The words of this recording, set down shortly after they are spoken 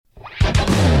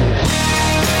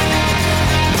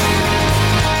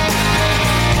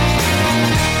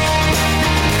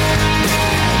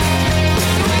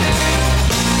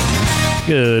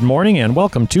Good morning and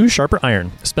welcome to Sharper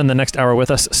Iron. Spend the next hour with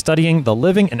us studying the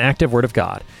living and active Word of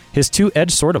God, His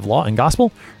two-edged sword of law and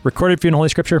gospel, recorded for you in Holy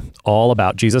Scripture, all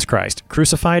about Jesus Christ,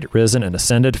 crucified, risen, and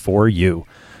ascended for you.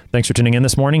 Thanks for tuning in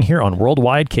this morning here on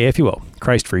Worldwide KFUO,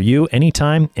 Christ for you,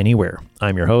 anytime, anywhere.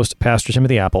 I'm your host, Pastor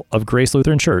Timothy Apple of Grace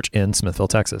Lutheran Church in Smithville,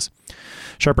 Texas.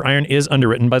 Sharper Iron is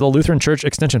underwritten by the Lutheran Church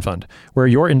Extension Fund, where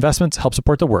your investments help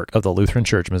support the work of the Lutheran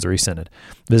Church Missouri Synod.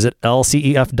 Visit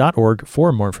lcef.org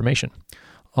for more information.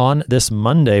 On this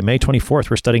Monday, May 24th,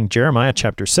 we're studying Jeremiah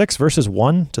chapter 6, verses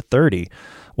 1 to 30.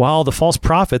 While the false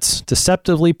prophets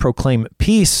deceptively proclaim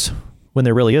peace when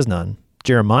there really is none,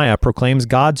 Jeremiah proclaims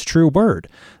God's true word,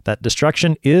 that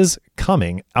destruction is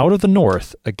coming out of the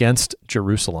north against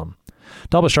Jerusalem.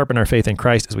 To help us sharpen our faith in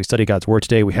Christ as we study God's word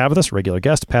today, we have with us regular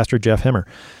guest, Pastor Jeff Hemmer.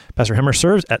 Pastor Hemmer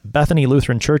serves at Bethany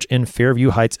Lutheran Church in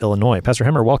Fairview Heights, Illinois. Pastor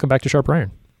Hemmer, welcome back to Sharper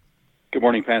Iron. Good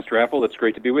morning, Pastor Apple. It's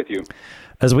great to be with you.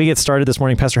 As we get started this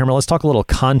morning, Pastor Hemmer, let's talk a little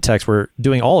context. We're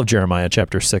doing all of Jeremiah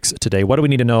chapter 6 today. What do we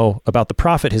need to know about the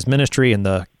prophet, his ministry, and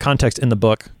the context in the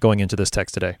book going into this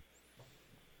text today?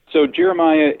 So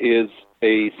Jeremiah is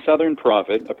a southern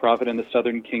prophet, a prophet in the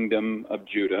southern kingdom of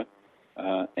Judah,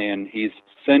 and he's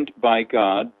sent by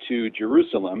God to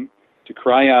Jerusalem to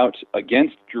cry out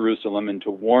against Jerusalem and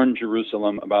to warn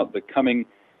Jerusalem about the coming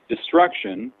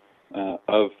destruction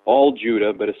of all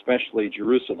Judah, but especially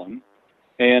Jerusalem.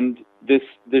 And this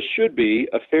should be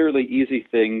a fairly easy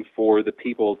thing for the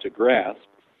people to grasp,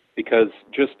 because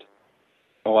just,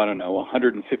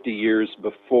 150 years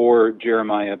before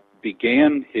Jeremiah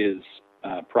began his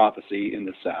prophecy in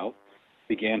the south,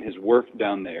 began his work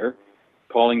down there,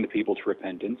 calling the people to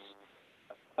repentance.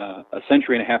 A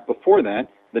century and a half before that,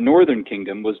 the northern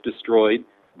kingdom was destroyed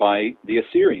by the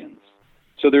Assyrians.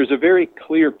 So there's a very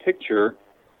clear picture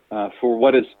for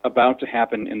what is about to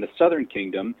happen in the southern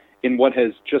kingdom in what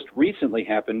has just recently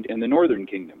happened in the northern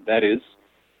kingdom. That is,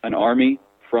 an army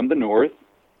from the north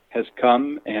has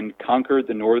come and conquered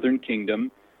the northern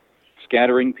kingdom,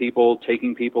 scattering people,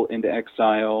 taking people into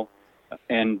exile,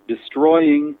 and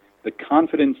destroying the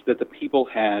confidence that the people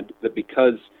had that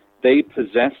because they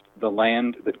possessed the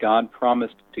land that God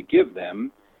promised to give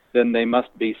them, then they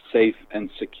must be safe and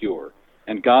secure.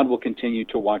 And God will continue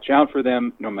to watch out for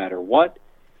them no matter what.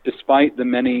 Despite the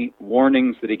many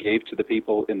warnings that he gave to the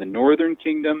people in the northern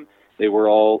kingdom, they were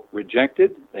all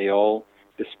rejected. They all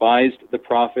despised the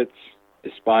prophets,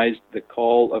 despised the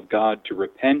call of God to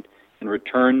repent and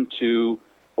return to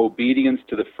obedience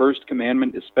to the first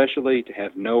commandment, especially to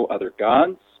have no other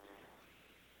gods.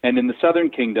 And in the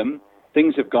southern kingdom,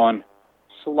 things have gone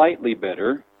slightly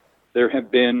better. There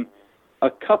have been a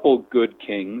couple good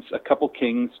kings, a couple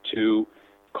kings to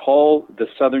call the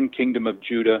southern kingdom of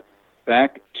Judah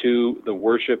back to the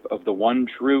worship of the one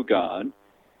true God.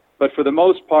 But for the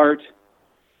most part,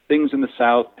 things in the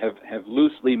south have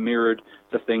loosely mirrored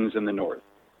the things in the north.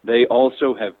 They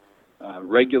also have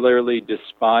regularly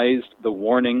despised the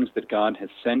warnings that God has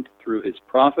sent through his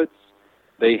prophets.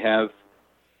 They have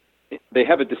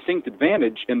a distinct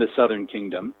advantage in the southern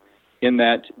kingdom in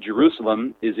that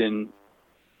Jerusalem is in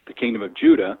the kingdom of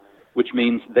Judah, which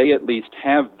means they at least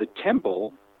have the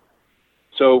temple.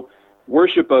 So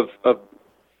worship of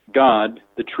God,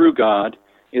 the true God,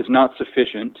 is not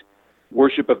sufficient.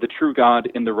 Worship of the true God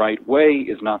in the right way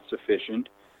is not sufficient.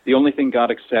 The only thing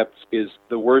God accepts is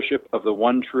the worship of the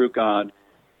one true God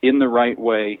in the right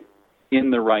way,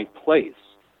 in the right place.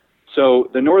 So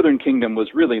the northern kingdom was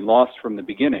really lost from the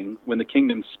beginning. When the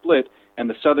kingdom split and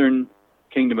the southern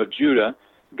kingdom of Judah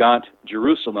got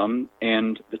Jerusalem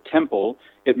and the temple,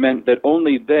 it meant that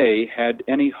only they had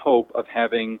any hope of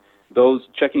having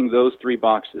checking those three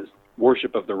boxes: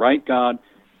 worship of the right God,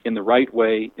 in the right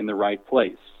way, in the right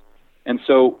place. And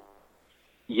so,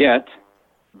 yet,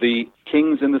 the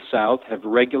kings in the south have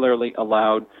regularly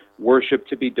allowed worship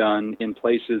to be done in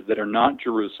places that are not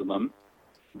Jerusalem.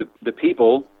 The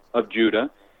people of Judah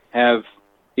have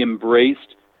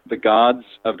embraced the gods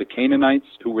of the Canaanites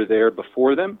who were there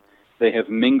before them. They have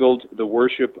mingled the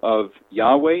worship of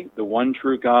Yahweh, the one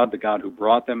true God, the God who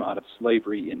brought them out of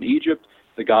slavery in Egypt,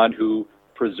 the God who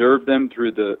preserved them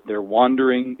through their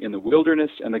wandering in the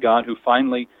wilderness, and the God who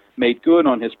finally made good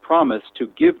on his promise to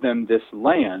give them this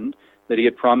land that he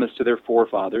had promised to their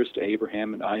forefathers, to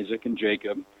Abraham and Isaac and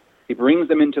Jacob. He brings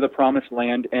them into the promised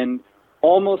land, and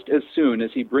almost as soon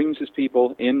as he brings his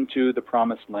people into the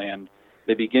promised land,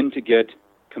 they begin to get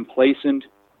complacent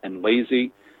and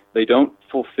lazy. They don't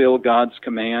fulfill God's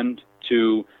command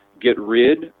to get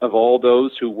rid of all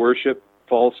those who worship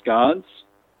false gods.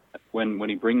 When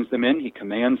he brings them in, he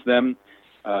commands them,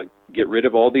 get rid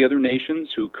of all the other nations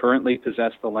who currently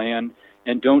possess the land,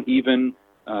 and don't even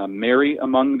marry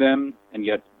among them, and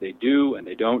yet they do, and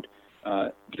they don't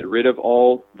get rid of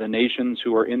all the nations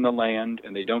who are in the land,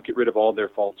 and they don't get rid of all their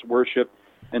false worship.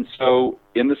 And so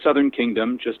in the southern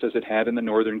kingdom, just as it had in the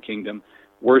northern kingdom,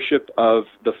 worship of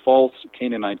the false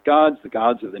Canaanite gods, the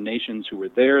gods of the nations who were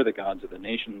there, the gods of the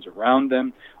nations around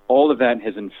them, all of that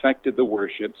has infected the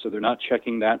worship, so they're not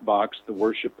checking that box, the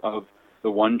worship of the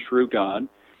one true God.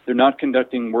 They're not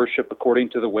conducting worship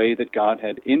according to the way that God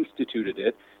had instituted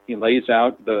it. He lays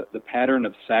out the pattern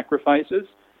of sacrifices,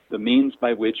 the means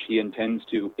by which he intends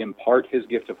to impart his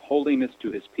gift of holiness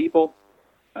to his people.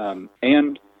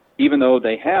 And even though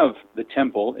they have the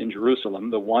temple in Jerusalem,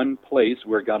 the one place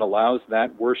where God allows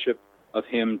that worship of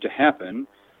him to happen,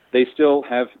 they still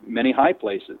have many high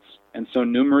places. And so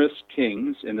numerous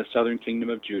kings in the southern kingdom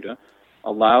of Judah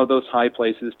allow those high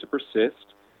places to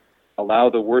persist,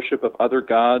 allow the worship of other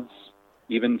gods,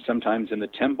 even sometimes in the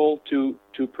temple, to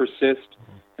persist.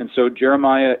 And so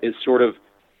Jeremiah is sort of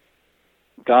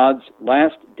God's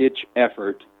last-ditch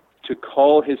effort to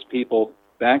call his people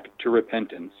back to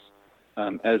repentance.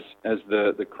 As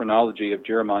the chronology of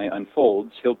Jeremiah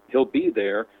unfolds, he'll be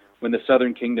there when the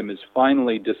southern kingdom is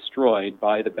finally destroyed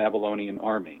by the Babylonian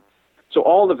army. So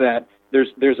all of that,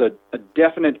 there's a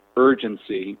definite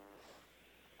urgency,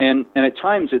 and at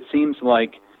times it seems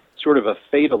like sort of a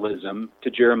fatalism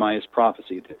to Jeremiah's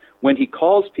prophecy. When he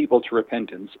calls people to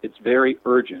repentance, it's very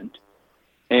urgent,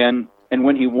 and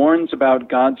when he warns about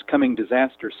God's coming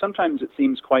disaster, sometimes it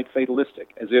seems quite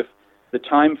fatalistic, as if the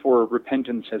time for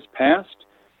repentance has passed,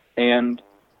 and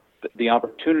the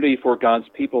opportunity for God's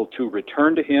people to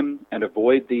return to him and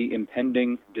avoid the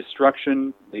impending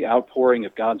destruction, the outpouring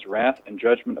of God's wrath and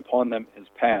judgment upon them has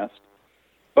passed.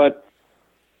 But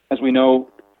as we know,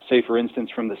 say for instance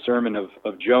from the sermon of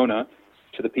Jonah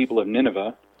to the people of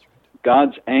Nineveh,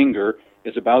 God's anger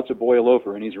is about to boil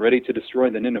over and he's ready to destroy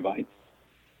the Ninevites.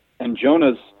 And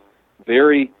Jonah's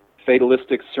very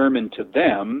fatalistic sermon to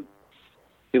them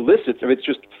elicits, it's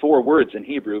just 4 words in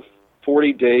Hebrew,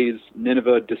 40 days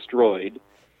Nineveh destroyed,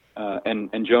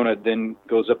 and Jonah then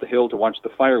goes up the hill to watch the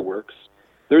fireworks.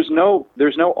 There's no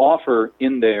offer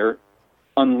in there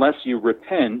unless you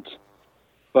repent,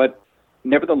 but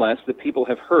nevertheless the people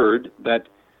have heard that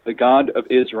the God of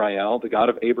Israel, the God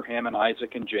of Abraham and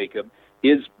Isaac and Jacob,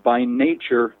 is by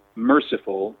nature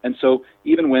merciful, and so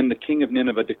even when the king of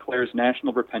Nineveh declares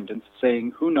national repentance,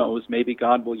 saying, who knows, maybe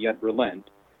God will yet relent,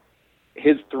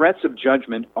 his threats of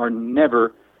judgment are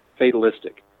never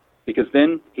fatalistic, because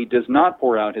then he does not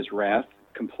pour out his wrath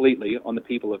completely on the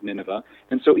people of Nineveh.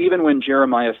 And so even when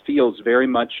Jeremiah feels very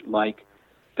much like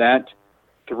that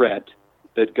threat,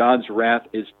 that God's wrath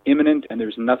is imminent and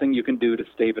there's nothing you can do to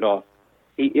stave it off,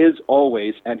 he is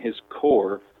always at his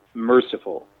core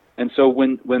merciful. And so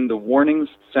when the warnings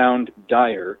sound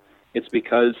dire, it's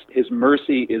because his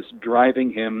mercy is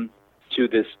driving him to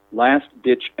this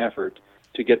last-ditch effort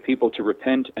to get people to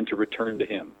repent and to return to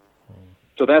him.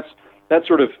 So that's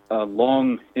sort of a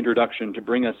long introduction to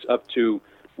bring us up to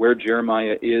where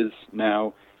Jeremiah is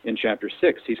now in chapter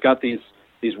 6. He's got these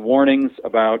warnings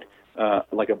about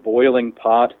like a boiling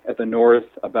pot at the north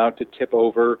about to tip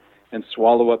over and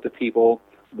swallow up the people,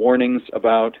 warnings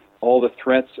about all the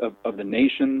threats of the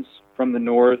nations from the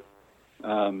north,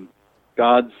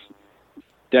 God's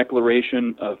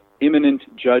declaration of imminent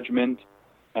judgment.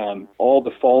 All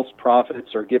the false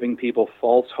prophets are giving people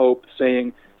false hope,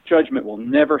 saying judgment will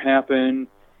never happen.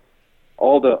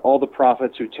 All the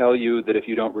prophets who tell you that if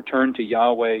you don't return to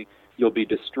Yahweh, you'll be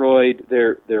destroyed,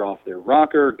 they're off their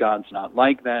rocker. God's not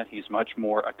like that. He's much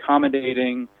more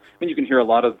accommodating. I mean, you can hear a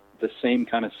lot of the same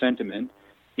kind of sentiment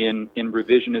in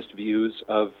revisionist views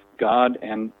of God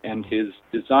and his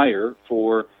desire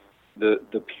for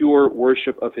the pure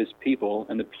worship of his people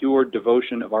and the pure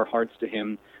devotion of our hearts to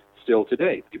him still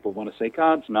today. People want to say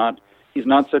he's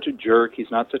not such a jerk,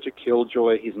 he's not such a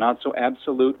killjoy, he's not so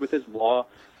absolute with his law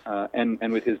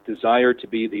and with his desire to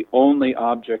be the only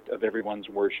object of everyone's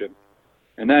worship.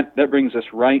 And that brings us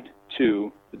right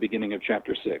to the beginning of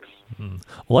chapter 6.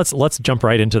 Well, let's jump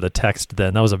right into the text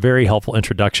then. That was a very helpful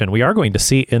introduction. We are going to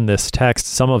see in this text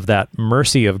some of that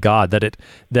mercy of God,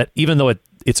 that even though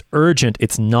it's urgent,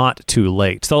 it's not too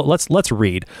late. So let's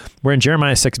read. We're in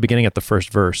Jeremiah 6, beginning at the first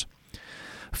verse.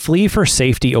 Flee for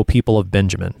safety, O people of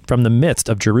Benjamin, from the midst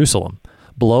of Jerusalem.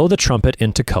 Blow the trumpet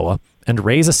in Tekoa, and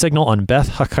raise a signal on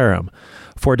Beth-Hakkerem,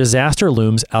 for disaster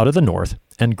looms out of the north,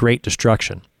 and great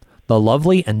destruction. The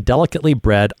lovely and delicately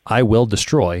bred I will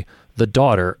destroy, the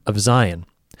daughter of Zion.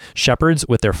 Shepherds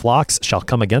with their flocks shall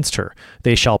come against her.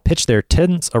 They shall pitch their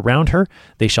tents around her.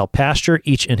 They shall pasture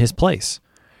each in his place.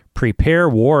 Prepare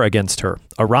war against her.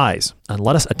 Arise, and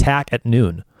let us attack at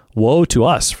noon. Woe to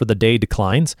us, for the day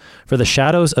declines, for the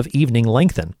shadows of evening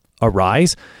lengthen.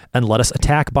 Arise, and let us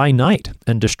attack by night,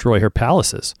 and destroy her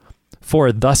palaces.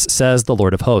 For thus says the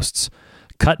Lord of hosts,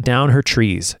 cut down her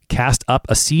trees, cast up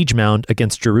a siege mound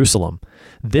against Jerusalem.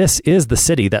 This is the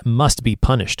city that must be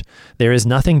punished. There is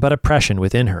nothing but oppression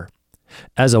within her.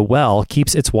 As a well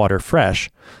keeps its water fresh,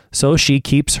 so she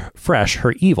keeps fresh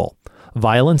her evil.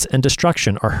 Violence and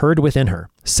destruction are heard within her.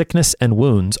 Sickness and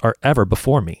wounds are ever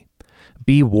before me.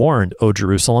 Be warned, O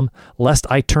Jerusalem, lest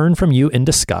I turn from you in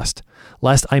disgust,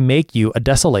 lest I make you a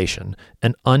desolation,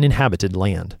 an uninhabited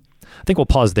land. I think we'll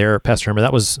pause there, Pastor Herman.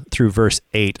 That was through verse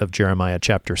 8 of Jeremiah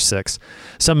chapter 6.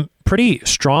 Some pretty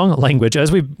strong language,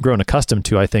 as we've grown accustomed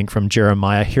to, I think, from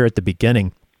Jeremiah here at the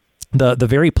beginning. The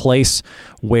very place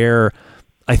where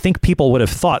I think people would have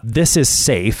thought this is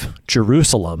safe,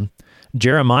 Jerusalem,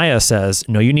 Jeremiah says,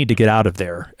 no, you need to get out of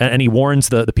there. And he warns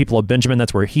the people of Benjamin,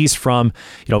 that's where he's from,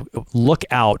 look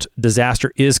out,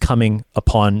 disaster is coming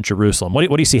upon Jerusalem. What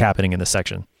do you see happening in this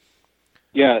section?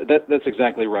 Yeah, that's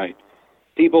exactly right.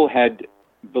 People had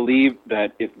believed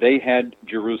that if they had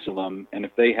Jerusalem and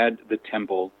if they had the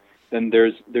temple, then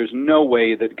there's no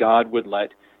way that God would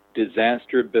let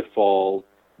disaster befall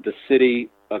the city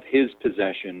of his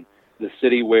possession, the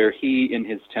city where he in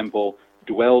his temple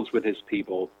dwells with his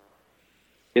people.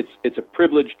 It's a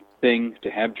privileged thing to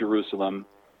have Jerusalem,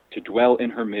 to dwell in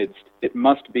her midst. It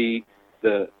must be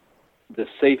the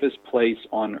safest place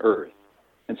on earth.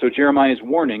 And so Jeremiah's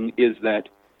warning is that,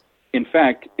 in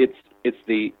fact, it's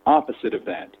the opposite of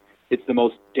that. It's the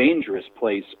most dangerous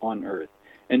place on earth.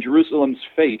 And Jerusalem's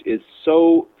fate is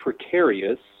so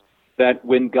precarious that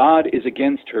when God is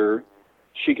against her,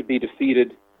 she could be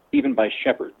defeated even by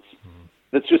shepherds.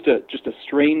 That's just a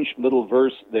strange little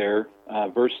verse there,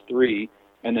 verse 3.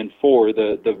 And then 4,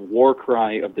 the war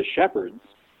cry of the shepherds,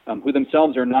 who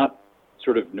themselves are not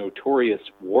sort of notorious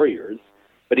warriors,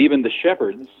 but even the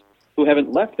shepherds who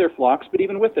haven't left their flocks, but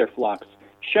even with their flocks,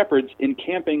 shepherds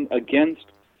encamping against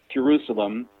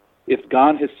Jerusalem, if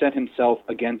God has set himself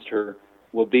against her,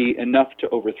 will be enough to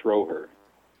overthrow her.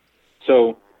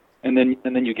 So, and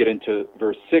then you get into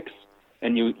verse 6,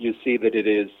 and you see that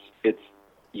it's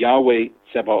Yahweh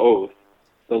Tsebaoth,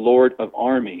 the Lord of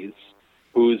armies,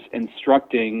 who's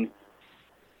instructing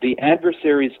the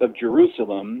adversaries of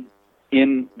Jerusalem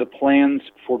in the plans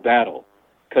for battle.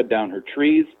 Cut down her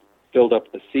trees, build up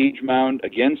a siege mound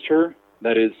against her,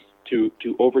 that is, to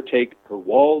overtake her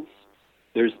walls.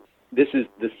 This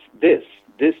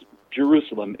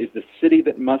Jerusalem is the city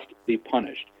that must be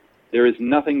punished. There is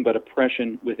nothing but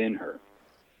oppression within her.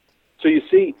 So you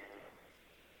see,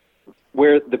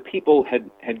 where the people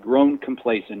had grown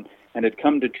complacent and had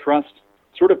come to trust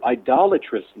sort of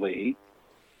idolatrously,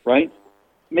 right?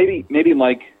 Maybe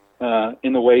like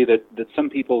in the way that some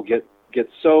people get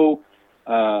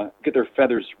their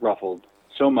feathers ruffled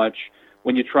so much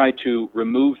when you try to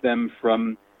remove them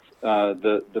from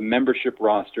the membership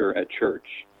roster at church.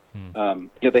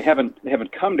 They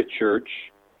haven't come to church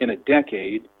in a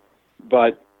decade,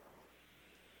 but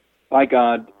by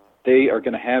God, they are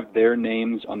going to have their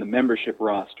names on the membership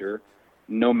roster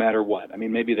no matter what. I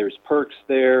mean, maybe there's perks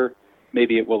there.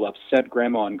 Maybe it will upset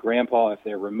Grandma and Grandpa if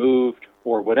they're removed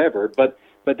or whatever. But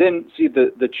then, see,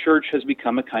 the church has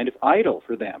become a kind of idol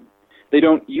for them. They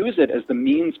don't use it as the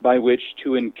means by which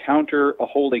to encounter a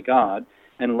holy God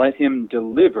and let him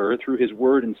deliver through his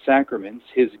word and sacraments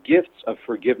his gifts of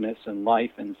forgiveness and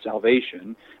life and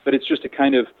salvation, but it's just a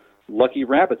kind of lucky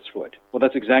rabbit's foot. Well,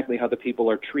 that's exactly how the people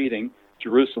are treating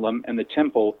Jerusalem and the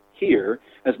temple here.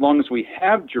 As long as we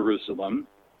have Jerusalem,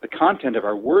 the content of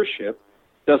our worship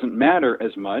doesn't matter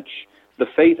as much. The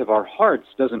faith of our hearts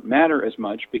doesn't matter as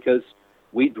much because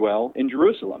we dwell in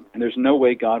Jerusalem, and there's no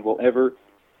way God will ever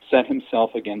set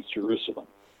himself against Jerusalem.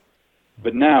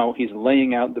 But now he's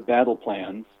laying out the battle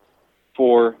plans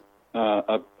for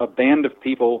a band of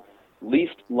people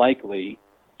least likely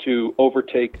to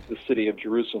overtake the city of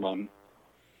Jerusalem.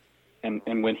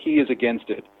 And when he is against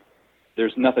it,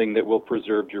 there's nothing that will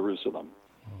preserve Jerusalem.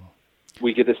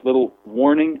 We get this little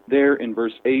warning there in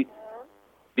verse 8.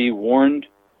 Be warned,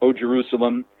 O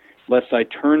Jerusalem, lest I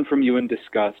turn from you in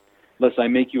disgust, lest I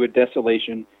make you a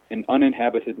desolation, an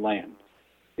uninhabited land.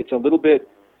 It's a little bit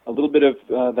of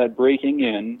that breaking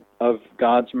in of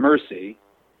God's mercy.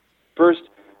 First,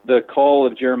 the call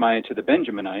of Jeremiah to the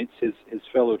Benjaminites, his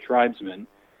fellow tribesmen,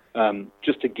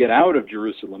 just to get out of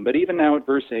Jerusalem. But even now at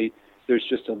verse 8, there's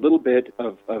just a little bit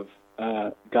of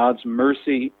God's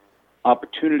mercy,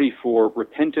 opportunity for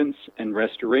repentance and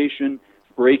restoration,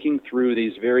 breaking through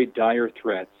these very dire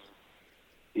threats.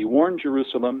 Be warned,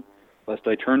 Jerusalem, lest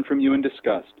I turn from you in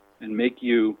disgust and make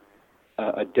you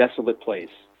a desolate place,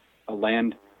 a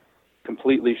land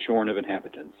completely shorn of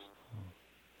inhabitants.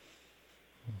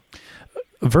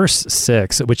 Verse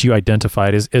 6, which you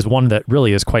identified, is one that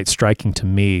really is quite striking to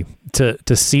me.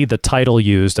 To see the title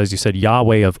used, as you said,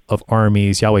 Yahweh of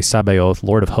armies, Yahweh Sabaoth,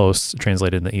 Lord of hosts,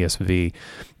 translated in the ESV,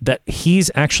 that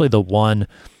he's actually the one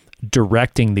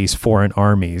directing these foreign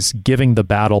armies, giving the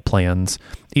battle plans,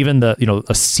 even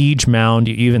a siege mound.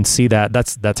 You even see that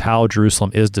that's how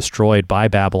Jerusalem is destroyed by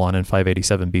Babylon in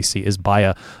 587 BC, is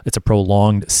by it's a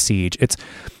prolonged siege.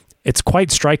 It's quite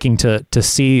striking to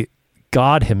see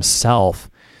God himself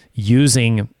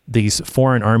using these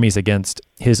foreign armies against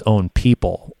his own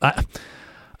people.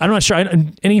 I'm not sure.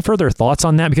 Any further thoughts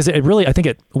on that? Because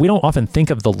we don't often think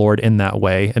of the Lord in that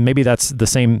way. And maybe that's the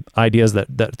same ideas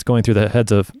that's going through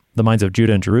the minds of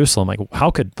Judah and Jerusalem. Like, how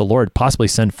could the Lord possibly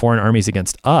send foreign armies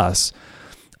against us?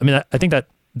 I mean, I think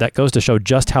that goes to show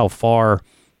just how far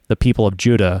the people of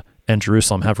Judah and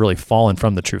Jerusalem have really fallen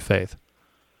from the true faith.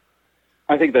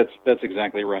 I think that's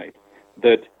exactly right.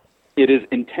 That it is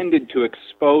intended to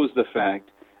expose the fact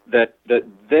that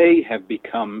they have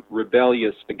become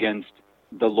rebellious against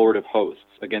the Lord of hosts,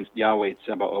 against Yahweh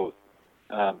Tsebaoth.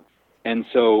 And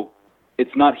so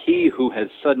it's not he who has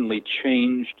suddenly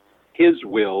changed his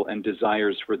will and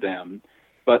desires for them,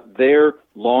 but their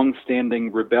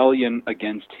long-standing rebellion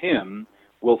against him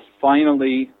will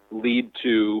finally lead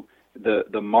to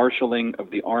the marshaling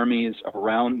of the armies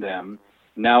around them,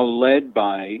 now led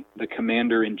by the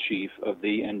commander-in-chief of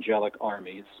the angelic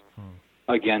armies,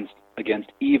 against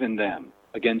even them,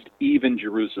 against even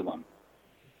Jerusalem.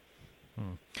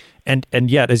 And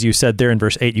yet, as you said there in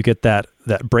verse 8, you get that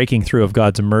breaking through of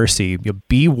God's mercy.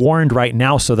 Be warned right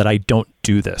now so that I don't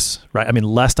do this, right? I mean,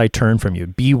 lest I turn from you.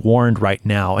 Be warned right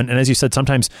now. And as you said,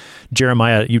 sometimes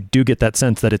Jeremiah, you do get that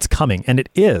sense that it's coming, and it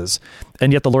is.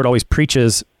 And yet the Lord always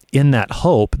preaches in that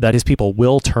hope that his people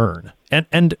will turn.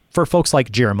 And for folks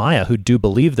like Jeremiah who do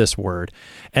believe this word,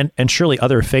 and surely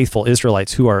other faithful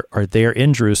Israelites who are there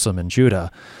in Jerusalem and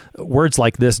Judah, words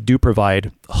like this do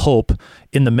provide hope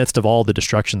in the midst of all the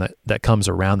destruction that comes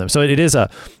around them. So it's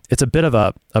a bit of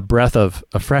a breath of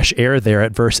a fresh air there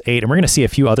at verse 8. And we're going to see a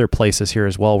few other places here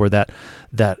as well where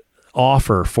that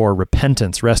offer for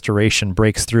repentance, restoration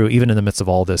breaks through even in the midst of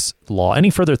all this law. Any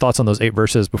further thoughts on those 8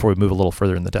 verses before we move a little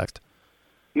further in the text?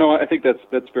 No, I think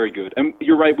that's very good. And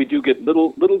you're right, we do get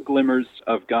little glimmers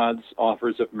of God's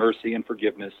offers of mercy and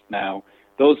forgiveness now.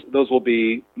 Those will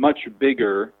be much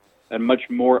bigger and much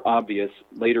more obvious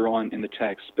later on in the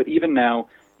text. But even now,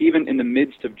 even in the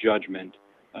midst of judgment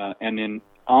and in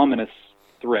ominous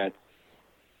threat,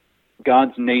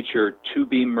 God's nature to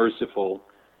be merciful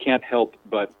can't help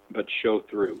but show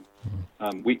through.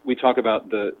 We talk about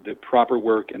the proper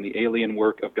work and the alien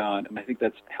work of God, and I think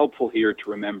that's helpful here to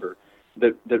remember.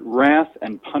 That wrath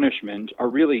and punishment are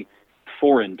really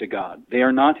foreign to God. They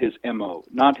are not his MO,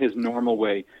 not his normal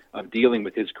way of dealing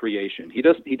with his creation. He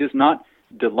does not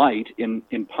delight in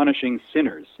punishing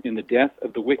sinners, in the death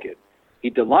of the wicked. He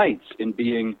delights in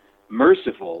being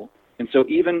merciful. And so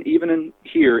even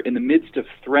here, in the midst of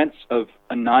threats of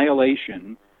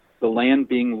annihilation, the land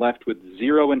being left with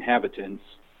 0 inhabitants,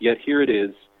 yet here it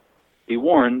is, be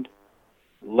warned,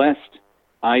 lest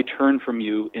I turn from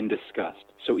you in disgust.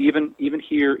 So even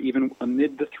here, even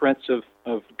amid the threats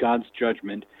of God's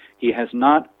judgment, he has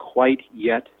not quite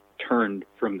yet turned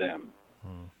from them.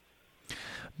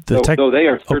 Though they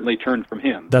are certainly turned from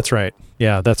him. That's right.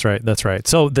 Yeah, that's right.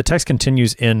 So the text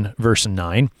continues in verse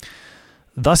 9.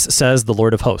 Thus says the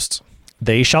Lord of hosts,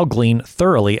 they shall glean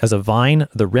thoroughly as a vine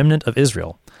the remnant of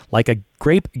Israel. Like a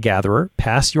grape gatherer,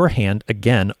 pass your hand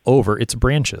again over its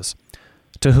branches.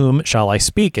 To whom shall I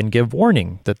speak and give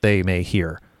warning that they may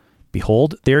hear?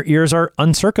 Behold, their ears are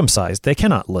uncircumcised, they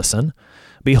cannot listen.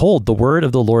 Behold, the word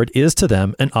of the Lord is to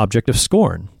them an object of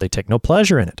scorn. They take no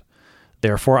pleasure in it.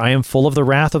 Therefore I am full of the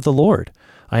wrath of the Lord.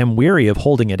 I am weary of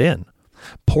holding it in.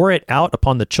 Pour it out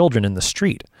upon the children in the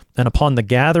street, and upon the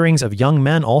gatherings of young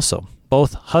men also.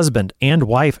 Both husband and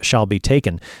wife shall be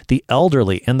taken, the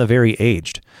elderly and the very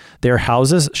aged. Their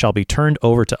houses shall be turned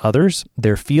over to others,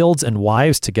 their fields and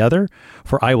wives together,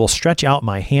 for I will stretch out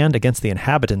my hand against the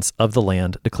inhabitants of the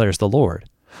land, declares the Lord.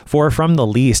 For from the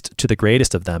least to the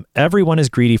greatest of them, everyone is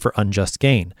greedy for unjust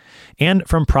gain, and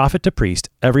from prophet to priest,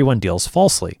 everyone deals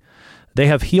falsely. They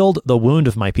have healed the wound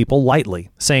of my people lightly,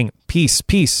 saying, Peace,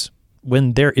 peace,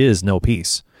 when there is no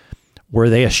peace. Were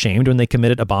they ashamed when they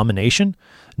committed abomination?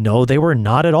 No, they were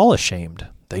not at all ashamed.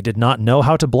 They did not know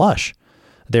how to blush.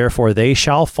 Therefore they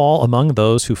shall fall among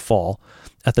those who fall.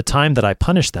 At the time that I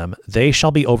punish them, they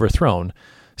shall be overthrown,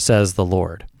 says the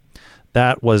Lord.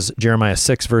 That was Jeremiah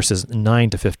 6, verses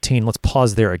 9 to 15. Let's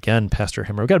pause there again, Pastor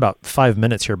Himmer. We've got about 5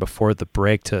 minutes here before the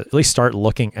break to at least start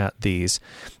looking at these.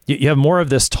 You have more of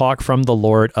this talk from the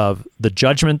Lord of the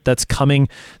judgment that's coming,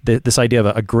 this idea of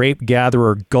a grape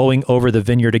gatherer going over the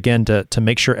vineyard again to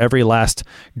make sure every last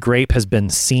grape has been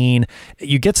seen.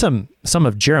 You get some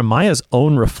of Jeremiah's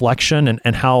own reflection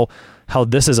and how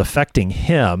this is affecting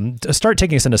him. Start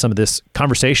taking us into some of this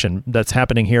conversation that's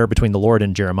happening here between the Lord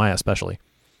and Jeremiah especially.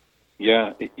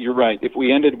 Yeah, you're right. If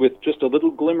we ended with just a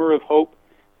little glimmer of hope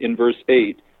in verse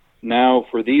 8, now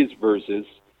for these verses,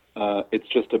 it's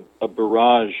just a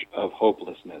barrage of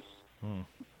hopelessness.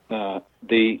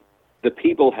 The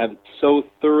people have so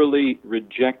thoroughly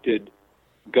rejected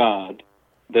God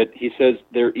that he says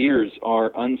their ears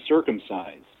are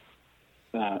uncircumcised.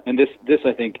 And this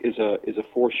I think is a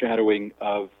foreshadowing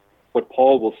of what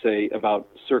Paul will say about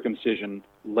circumcision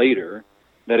later,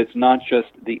 that it's not just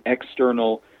the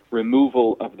external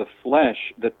removal of the flesh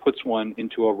that puts one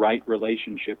into a right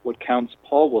relationship. What counts,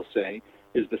 Paul will say,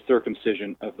 is the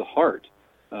circumcision of the heart,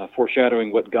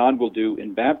 foreshadowing what God will do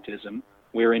in baptism,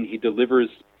 wherein he delivers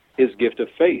his gift of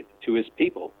faith to his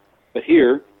people. But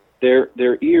here,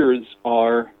 their ears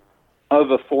are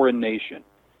of a foreign nation.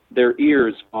 Their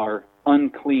ears are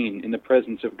unclean in the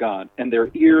presence of God, and their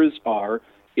ears are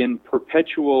in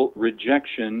perpetual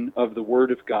rejection of the word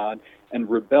of God and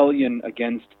rebellion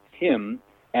against him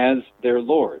as their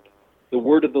Lord. The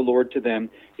word of the Lord to them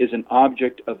is an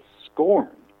object of scorn.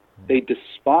 They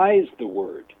despise the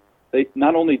word. They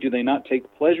not only do they not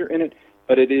take pleasure in it,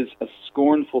 but it is a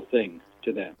scornful thing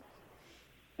to them.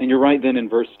 And you're right then in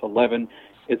verse 11,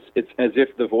 it's as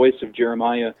if the voice of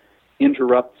Jeremiah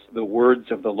interrupts the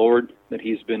words of the Lord that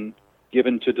he's been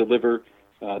given to deliver,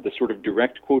 the sort of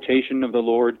direct quotation of the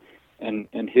Lord,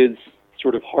 and his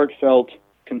sort of heartfelt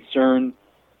concern.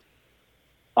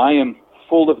 I am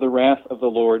full of the wrath of the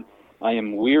Lord. I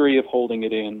am weary of holding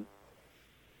it in.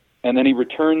 And then he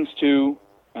returns to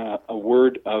a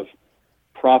word of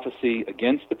prophecy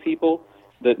against the people,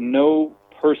 that no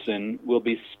person will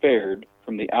be spared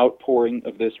from the outpouring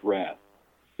of this wrath.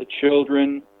 The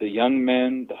children, the young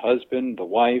men, the husband, the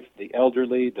wife, the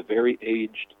elderly, the very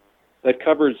aged. That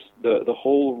covers the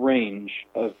whole range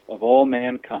of all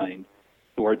mankind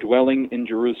who are dwelling in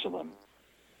Jerusalem.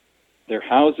 Their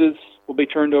houses will be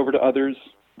turned over to others,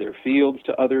 their fields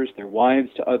to others, their wives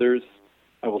to others.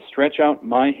 I will stretch out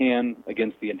my hand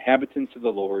against the inhabitants of the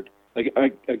Lord,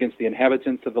 against the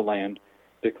inhabitants of the land,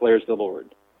 declares the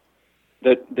Lord.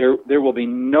 That there will be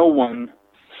no one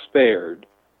spared,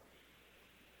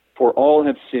 for all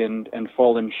have sinned and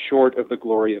fallen short of the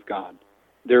glory of God.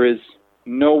 There is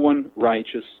no one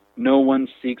righteous, no one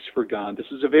seeks for God.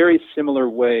 This is a very similar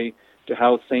way to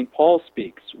how St. Paul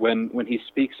speaks when he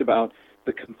speaks about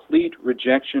the complete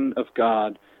rejection of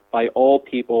God by all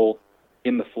people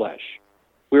in the flesh.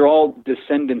 We're all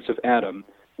descendants of Adam.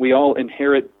 We all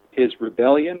inherit his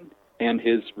rebellion and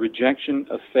his rejection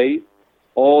of faith.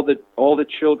 All the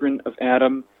children of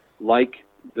Adam, like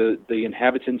the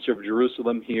inhabitants of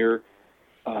Jerusalem here,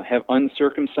 have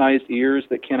uncircumcised ears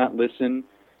that cannot listen.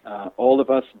 All of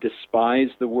us despise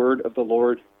the word of the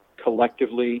Lord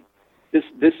collectively.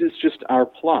 This is just our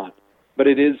plot, but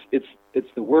it's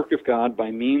the work of God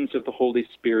by means of the Holy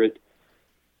Spirit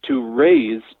to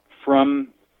raise from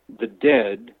the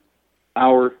dead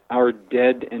our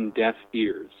dead and deaf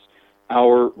ears,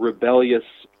 our rebellious,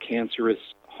 cancerous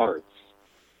hearts.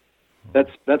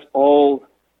 That's all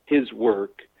his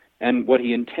work, and what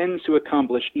he intends to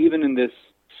accomplish even in this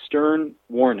stern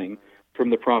warning from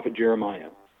the prophet Jeremiah.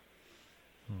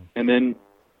 And then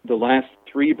the last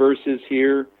 3 verses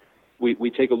here,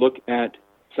 we take a look at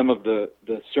some of the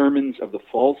sermons of the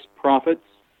false prophets.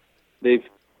 They've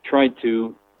tried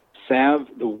to salve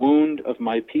the wound of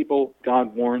my people,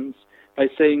 God warns, by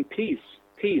saying peace,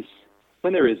 peace,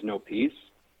 when there is no peace.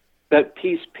 That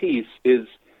peace is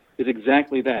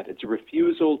exactly that. It's a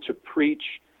refusal to preach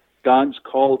God's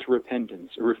call to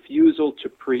repentance, a refusal to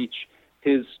preach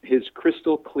his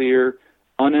crystal clear,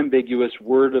 unambiguous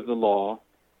word of the law,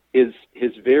 is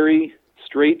his very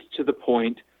straight to the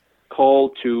point call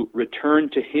to return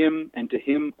to him and to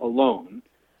him alone.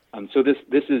 So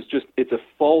this is just, it's a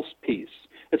false peace.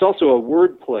 It's also a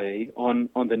word play on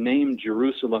the name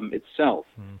Jerusalem itself.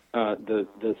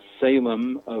 The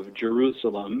Salem of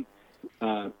Jerusalem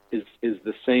is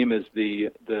the same as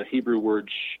the Hebrew word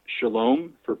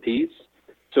shalom for peace.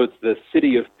 So it's the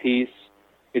city of peace.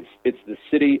 It's the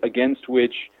city against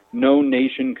which no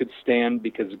nation could stand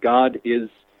because God is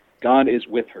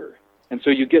with her. And so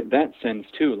you get that sense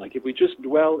too, like if we just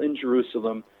dwell in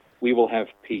Jerusalem, we will have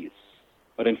peace.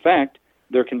 But in fact,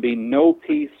 there can be no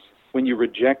peace when you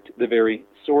reject the very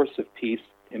source of peace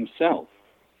himself.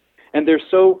 And they're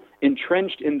so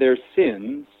entrenched in their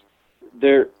sins,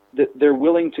 they're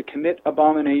willing to commit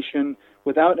abomination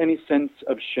without any sense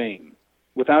of shame,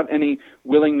 without any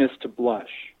willingness to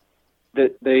blush.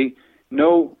 That they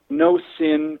no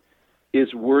sin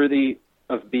is worthy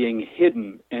of being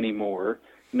hidden anymore.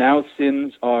 Now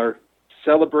sins are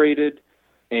celebrated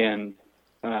and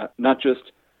not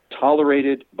just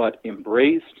tolerated, but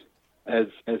embraced as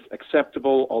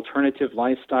acceptable alternative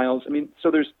lifestyles. I mean,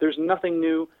 so there's nothing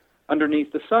new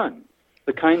underneath the sun.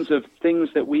 The kinds of things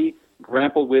that we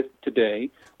grapple with today,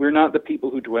 we're not the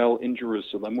people who dwell in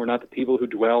Jerusalem, we're not the people who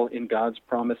dwell in God's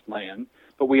promised land,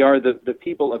 but we are the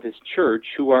people of his church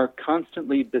who are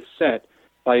constantly beset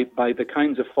by the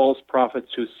kinds of false prophets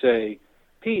who say,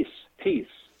 peace, peace,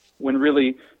 when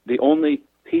really the only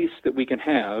peace that we can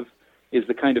have is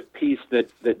the kind of peace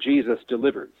that Jesus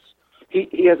delivers.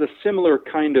 He has a similar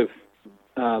kind of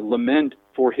lament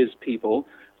for his people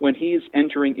when he's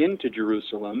entering into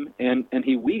Jerusalem, and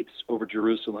he weeps over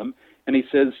Jerusalem, and he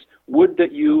says, would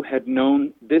that you had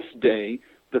known this day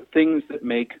the things that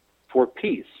make for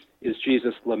peace, is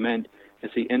Jesus' lament as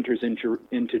he enters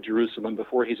into Jerusalem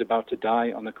before he's about to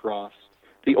die on the cross.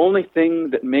 The only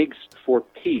thing that makes for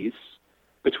peace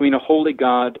between a holy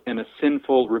God and a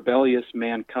sinful, rebellious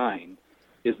mankind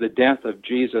is the death of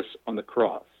Jesus on the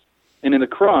cross. And in the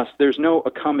cross, there's no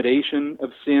accommodation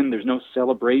of sin, there's no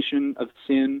celebration of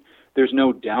sin, there's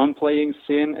no downplaying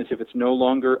sin as if it's no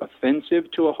longer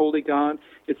offensive to a holy God.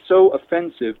 It's so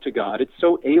offensive to God, it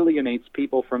so alienates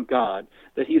people from God,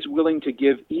 that he's willing to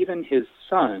give even his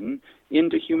Son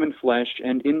into human flesh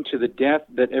and into the death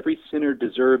that every sinner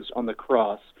deserves on the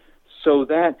cross, so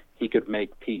that he could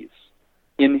make peace.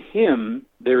 In him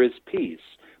there is peace,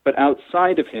 but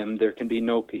outside of him there can be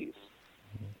no peace.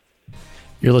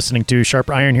 You're listening to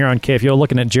Sharper Iron here on KFUO,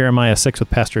 looking at Jeremiah 6 with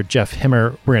Pastor Jeff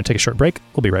Himmer. We're going to take a short break.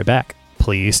 We'll be right back.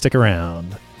 Please stick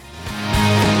around.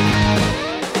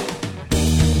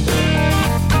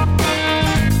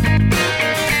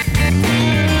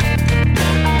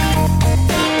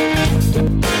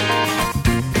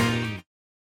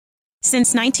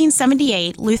 Since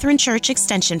 1978, Lutheran Church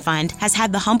Extension Fund has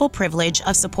had the humble privilege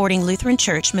of supporting Lutheran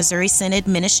Church Missouri Synod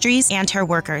ministries and her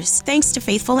workers. Thanks to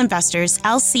faithful investors,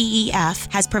 LCEF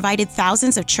has provided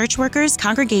thousands of church workers,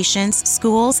 congregations,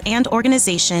 schools, and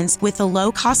organizations with the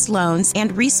low-cost loans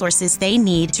and resources they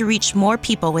need to reach more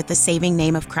people with the saving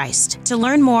name of Christ. To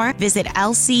learn more, visit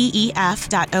lcef.org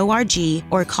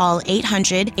or call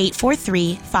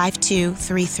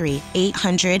 800-843-5233,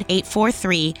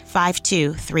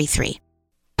 800-843-5233.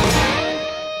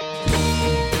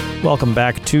 Welcome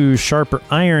back to Sharper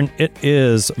Iron. It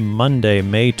is Monday,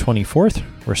 May 24th.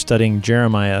 We're studying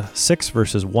Jeremiah 6,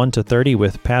 verses 1 to 30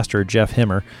 with Pastor Jeff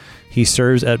Himmer. He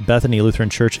serves at Bethany Lutheran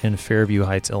Church in Fairview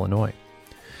Heights, Illinois.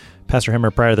 Pastor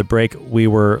Himmer, prior to the break, we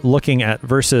were looking at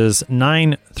verses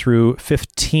 9 through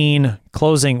 15,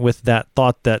 closing with that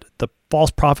thought that the false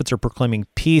prophets are proclaiming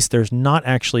peace. There's not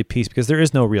actually peace because there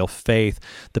is no real faith.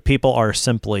 The people are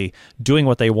simply doing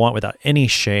what they want without any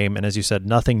shame. And as you said,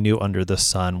 nothing new under the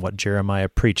sun. What Jeremiah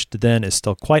preached then is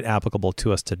still quite applicable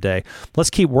to us today. Let's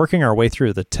keep working our way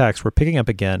through the text. We're picking up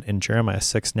again in Jeremiah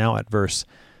 6, now at verse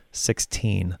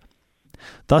 16.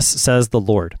 Thus says the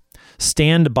Lord,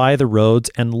 stand by the roads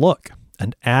and look,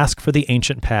 and ask for the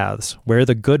ancient paths, where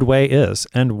the good way is,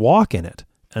 and walk in it,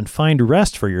 and find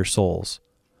rest for your souls.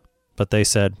 But they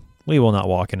said, we will not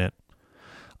walk in it.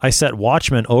 I set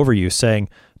watchmen over you, saying,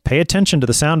 pay attention to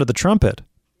the sound of the trumpet.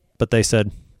 But they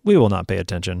said, we will not pay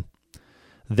attention.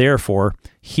 Therefore,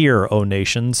 hear, O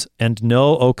nations, and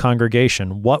know, O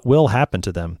congregation, what will happen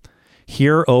to them.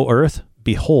 Hear, O earth,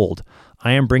 behold,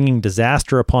 I am bringing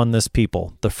disaster upon this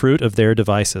people, the fruit of their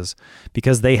devices,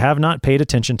 because they have not paid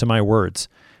attention to my words.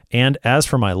 And as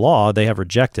for my law, they have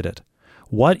rejected it.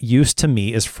 What use to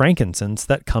me is frankincense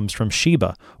that comes from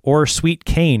Sheba, or sweet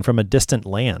cane from a distant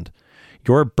land?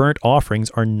 Your burnt offerings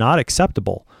are not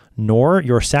acceptable, nor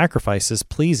your sacrifices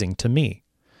pleasing to me.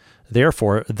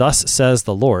 Therefore, thus says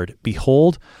the Lord,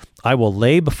 behold, I will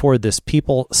lay before this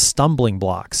people stumbling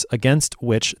blocks, against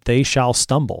which they shall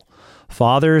stumble.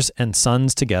 Fathers and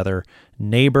sons together,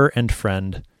 neighbor and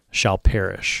friend shall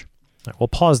perish. Right, we'll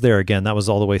pause there again. That was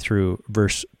all the way through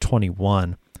verse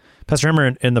 21. Pastor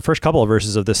Himmer, in the first couple of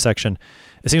verses of this section,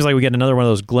 it seems like we get another one of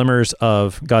those glimmers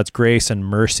of God's grace and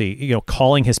mercy,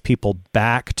 calling his people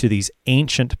back to these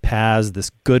ancient paths,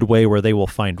 this good way where they will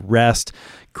find rest,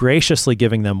 graciously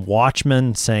giving them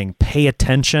watchmen, saying, pay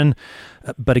attention.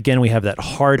 But again, we have that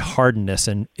hardness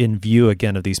in view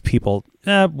again of these people.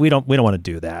 We don't want to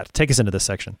do that. Take us into this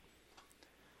section.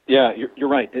 Yeah, you're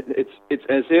right. It's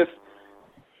as if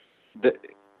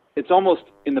it's almost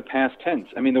in the past tense.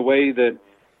 I mean, the way that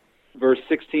verse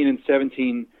 16 and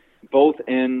 17 both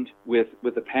end with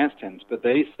the past tense, but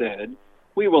they said,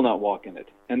 we will not walk in it.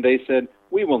 And they said,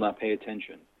 we will not pay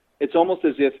attention. It's almost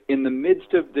as if in the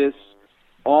midst of this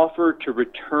offer to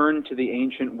return to the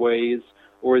ancient ways,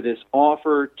 or this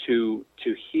offer to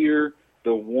hear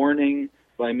the warning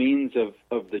by means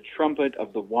of the trumpet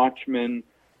of the watchman,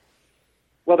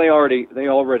 well, they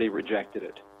already rejected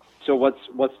it. So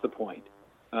what's the point?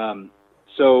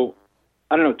 So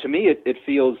I don't know. To me, it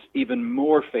feels even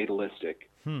more fatalistic,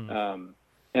 and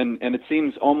it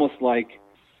seems almost like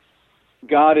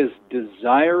God is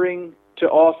desiring to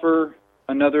offer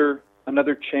another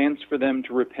chance for them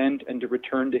to repent and to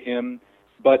return to Him,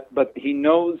 but He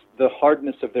knows the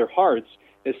hardness of their hearts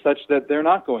is such that they're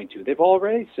not going to. They've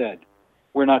already said,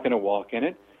 we're not going to walk in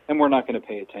it, and we're not going to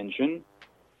pay attention.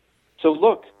 So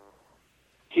look,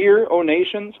 hear, O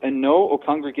nations, and know, O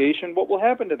congregation, what will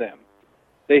happen to them.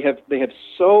 They have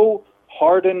so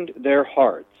hardened their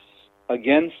hearts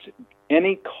against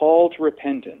any call to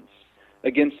repentance,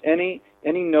 against any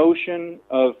notion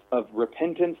of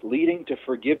repentance leading to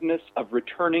forgiveness, of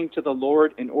returning to the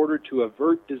Lord in order to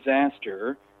avert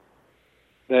disaster,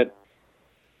 that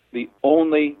the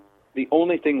only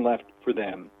thing left for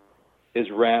them is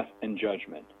wrath and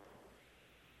judgment.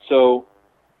 So,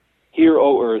 hear,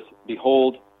 O earth,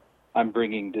 behold, I'm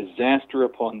bringing disaster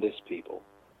upon this people,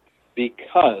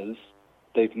 because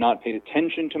they've not paid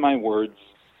attention to my words,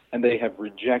 and they have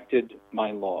rejected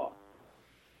my law.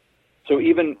 So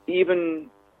even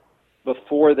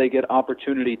before they get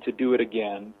opportunity to do it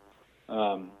again,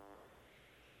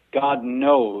 God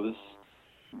knows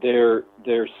their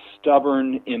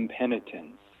stubborn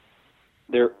impenitence,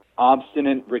 their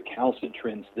obstinate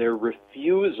recalcitrance, their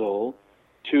refusal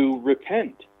to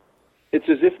repent. It's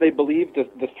as if they believe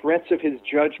that the threats of His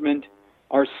judgment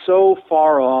are so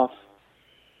far off,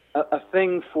 a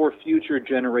thing for future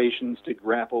generations to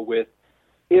grapple with,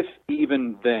 if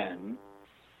even then,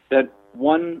 that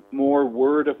one more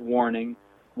word of warning,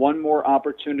 one more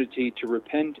opportunity to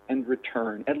repent and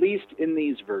return, at least in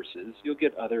these verses. You'll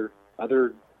get other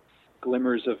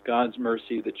glimmers of God's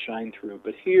mercy that shine through.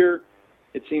 But here,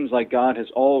 it seems like God has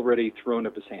already thrown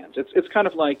up His hands. It's kind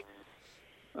of like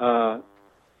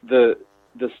the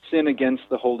sin against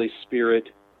the Holy Spirit,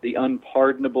 the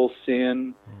unpardonable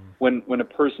sin, when a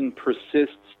person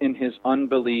persists in his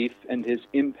unbelief and his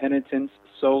impenitence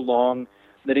so long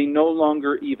that he no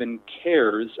longer even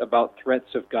cares about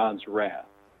threats of God's wrath.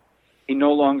 He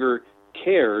no longer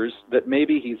cares that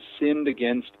maybe he's sinned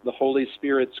against the Holy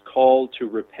Spirit's call to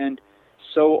repent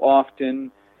so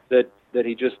often that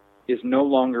he just is no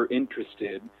longer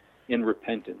interested in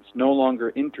repentance, no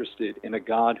longer interested in a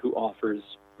God who offers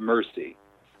mercy.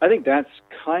 I think that's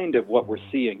kind of what we're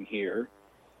seeing here.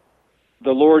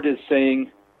 The Lord is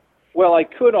saying, well, I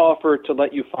could offer to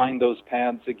let you find those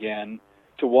paths again,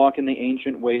 to walk in the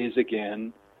ancient ways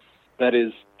again. That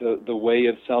is the way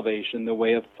of salvation, the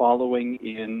way of following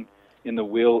in the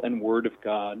will and word of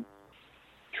God,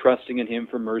 trusting in Him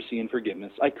for mercy and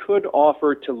forgiveness. I could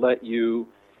offer to let you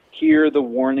hear the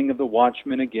warning of the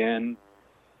watchman again,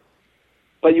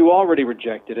 but you already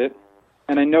rejected it,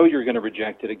 and I know you're going to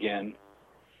reject it again.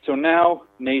 So now,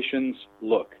 nations,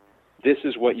 look, this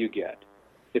is what you get.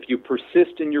 If you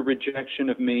persist in your rejection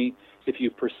of me, if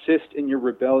you persist in your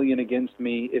rebellion against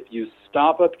me, if you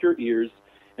stop up your ears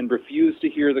and refuse to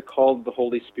hear the call of the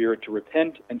Holy Spirit to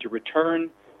repent and to return,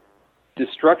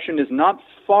 destruction is not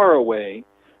far away,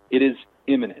 it is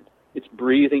imminent. It's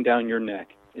breathing down your neck.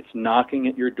 It's knocking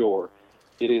at your door.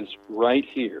 It is right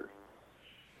here.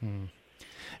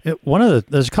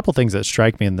 There's a couple things that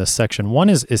strike me in this section. One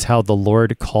is how the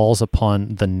Lord calls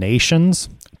upon the nations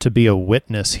to be a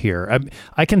witness here.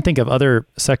 I can think of other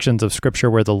sections of Scripture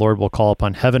where the Lord will call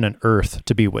upon heaven and earth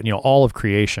to be, all of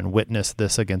creation, witness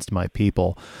this against my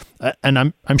people. And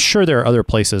I'm sure there are other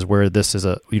places where this is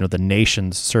the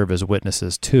nations serve as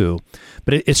witnesses too.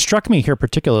 But it struck me here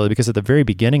particularly because at the very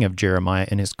beginning of Jeremiah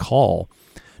in his call,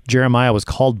 Jeremiah was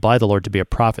called by the Lord to be a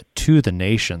prophet to the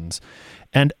nations.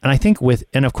 And I think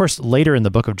and of course later in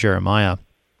the book of Jeremiah,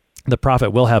 the prophet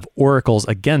will have oracles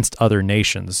against other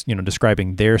nations,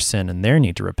 describing their sin and their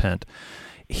need to repent.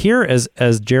 Here,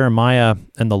 as Jeremiah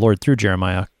and the Lord through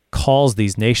Jeremiah calls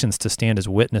these nations to stand as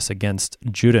witness against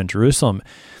Judah and Jerusalem,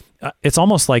 it's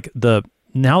almost like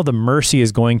now the mercy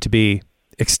is going to be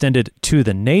extended to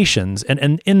the nations,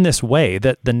 and in this way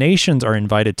that the nations are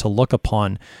invited to look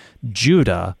upon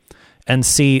Judah and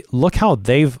see, look how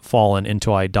they've fallen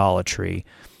into idolatry.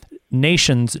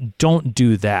 nations don't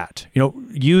do that.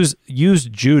 Use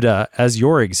Judah as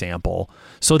your example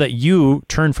so that you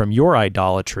turn from your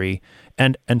idolatry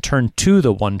and turn to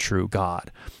the one true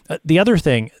God. The other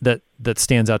thing that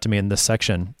stands out to me in this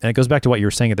section, and it goes back to what you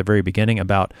were saying at the very beginning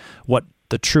about what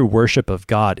the true worship of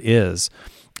God is.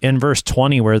 In verse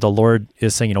 20, where the Lord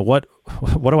is saying, what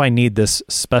do I need this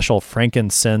special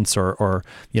frankincense or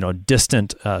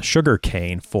distant sugar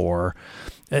cane for?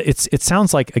 It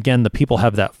sounds like, again, the people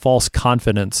have that false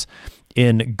confidence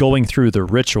in going through the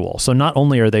ritual. So not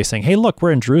only are they saying, hey, look,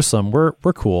 we're in Jerusalem, we're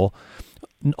cool.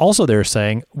 Also, they're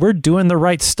saying we're doing the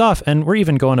right stuff, and we're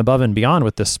even going above and beyond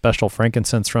with this special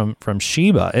frankincense from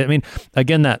Sheba. I mean,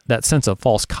 again, that sense of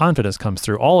false confidence comes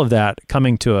through. All of that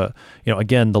coming to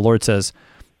again, the Lord says,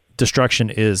 destruction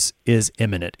is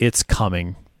imminent. It's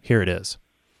coming. Here it is.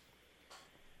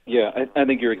 Yeah, I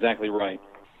think you're exactly right.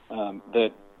 That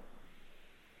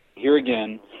here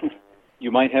again, you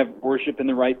might have worship in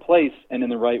the right place and in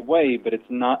the right way, but if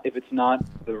it's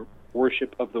not the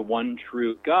worship of the one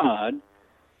true God,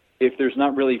 if there's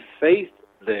not really faith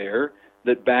there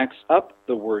that backs up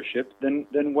the worship, then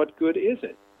what good is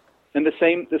it? And the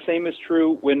same is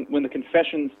true when the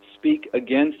confessions speak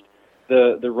against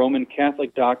the Roman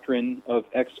Catholic doctrine of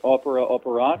ex opere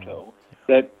operato,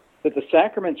 that the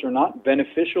sacraments are not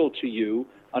beneficial to you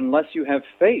unless you have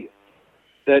faith.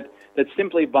 That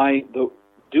simply by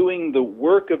doing the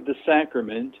work of the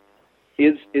sacrament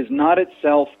is not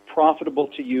itself profitable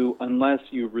to you unless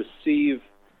you receive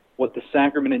what the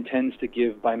sacrament intends to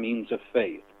give by means of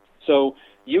faith. So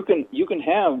you can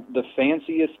have the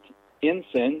fanciest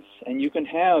incense, and you can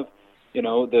have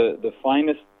the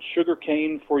finest sugar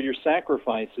cane for your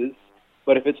sacrifices,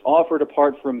 but if it's offered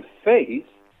apart from faith,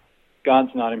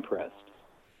 God's not impressed.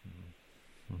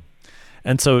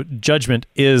 And so judgment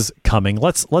is coming.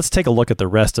 Let's take a look at the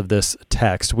rest of this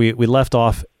text. We left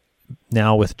off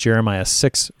now with Jeremiah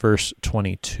 6, verse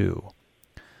 22.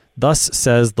 Thus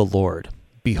says the Lord,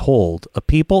 behold, a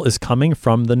people is coming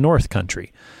from the north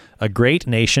country. A great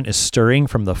nation is stirring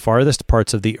from the farthest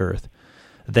parts of the earth.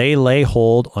 They lay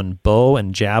hold on bow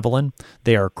and javelin.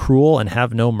 They are cruel and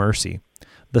have no mercy.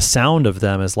 The sound of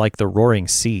them is like the roaring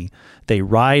sea. They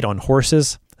ride on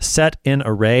horses, set in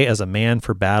array as a man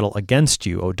for battle against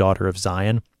you, O daughter of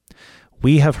Zion.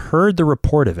 We have heard the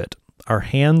report of it. Our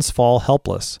hands fall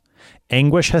helpless.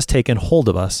 Anguish has taken hold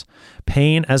of us,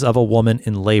 pain as of a woman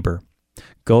in labor.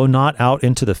 Go not out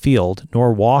into the field,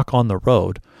 nor walk on the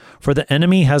road, for the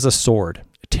enemy has a sword.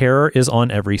 Terror is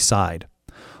on every side.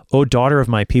 O daughter of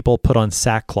my people, put on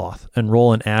sackcloth and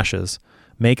roll in ashes.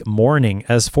 Make mourning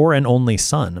as for an only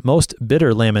son, most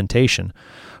bitter lamentation,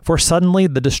 for suddenly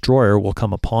the destroyer will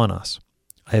come upon us.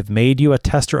 I have made you a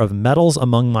tester of metals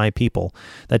among my people,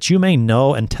 that you may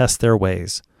know and test their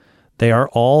ways. They are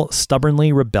all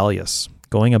stubbornly rebellious,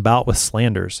 going about with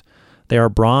slanders. They are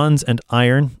bronze and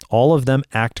iron, all of them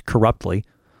act corruptly.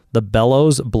 The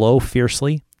bellows blow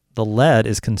fiercely, the lead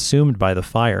is consumed by the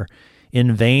fire.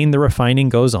 In vain the refining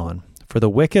goes on, for the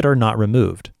wicked are not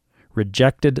removed.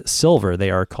 Rejected silver they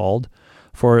are called,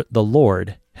 for the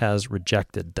Lord has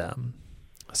rejected them.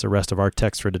 That's the rest of our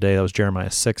text for today. That was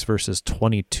Jeremiah 6, verses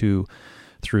 22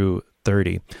 through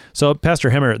 30. So, Pastor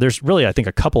Hemmer, there's really, I think,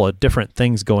 a couple of different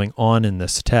things going on in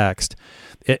this text.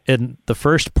 In the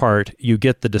first part, you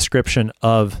get the description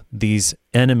of these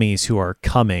enemies who are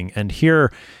coming. And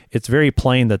here, it's very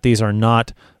plain that these are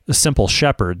not simple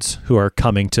shepherds who are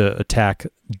coming to attack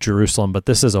Jerusalem, but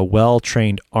this is a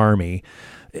well-trained army.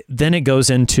 Then it goes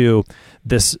into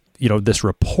this, this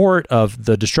report of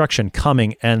the destruction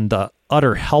coming and the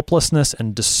utter helplessness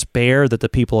and despair that the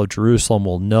people of Jerusalem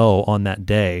will know on that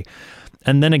day.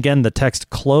 And then again, the text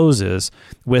closes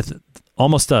with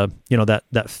almost a,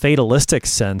 that fatalistic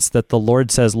sense that the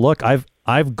Lord says, look,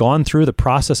 I've gone through the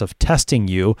process of testing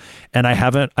you, and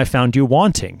I found you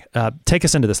wanting. Take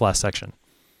us into this last section.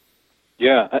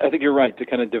 Yeah, I think you're right to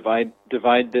kind of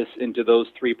divide this into those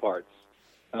three parts.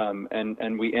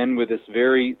 And we end with this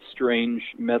very strange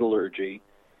metallurgy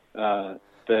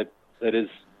that is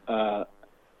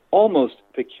almost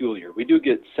peculiar. We do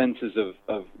get senses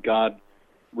of God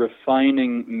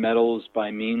refining metals by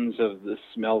means of the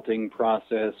smelting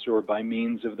process or by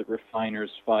means of the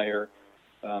refiner's fire.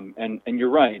 And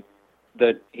you're right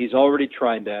that he's already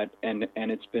tried that, and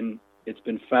it's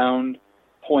been found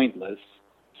pointless.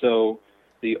 So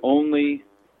the only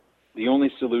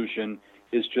solution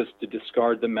is just to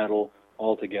discard the metal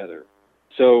altogether.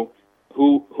 So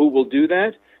who will do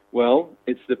that? Well,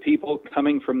 it's the people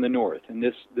coming from the north, and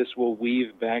this will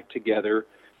weave back together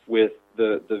with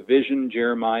the vision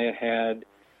Jeremiah had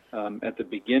at the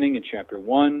beginning in chapter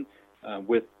 1,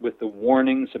 with the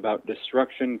warnings about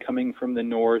destruction coming from the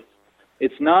north.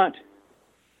 It's not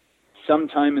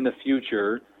sometime in the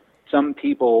future some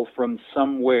people from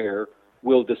somewhere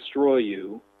will destroy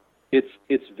you.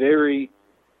 It's very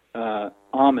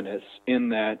ominous in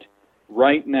that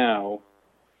right now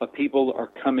a people are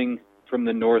coming from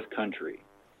the north country.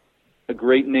 A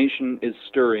great nation is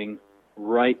stirring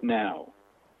right now.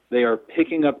 They are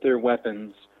picking up their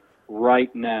weapons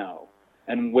right now.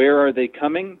 And where are they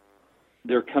coming?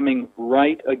 They're coming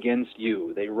right against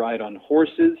you. They ride on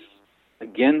horses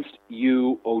against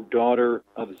you, O daughter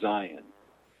of Zion.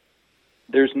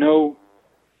 There's no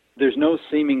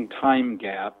seeming time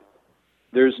gap.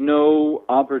 There's no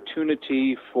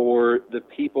opportunity for the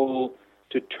people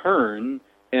to turn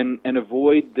and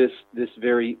avoid this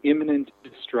very imminent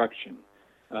destruction.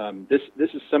 This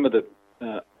is some of the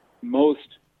most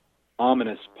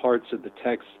ominous parts of the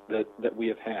text that we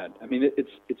have had. I mean,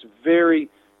 it's very,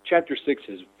 chapter 6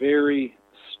 is very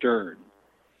stern.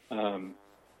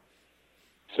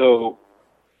 So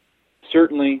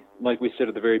certainly, like we said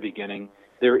at the very beginning,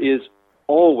 there is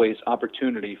always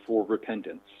opportunity for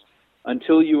repentance.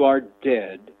 Until you are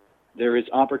dead, there is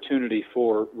opportunity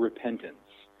for repentance.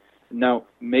 Now,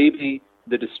 maybe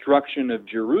the destruction of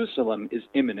Jerusalem is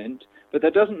imminent, but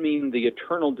that doesn't mean the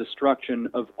eternal destruction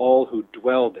of all who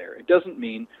dwell there. It doesn't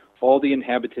mean all the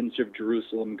inhabitants of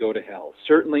Jerusalem go to hell.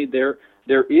 Certainly there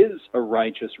is a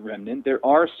righteous remnant. There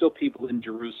are still people in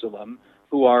Jerusalem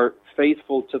who are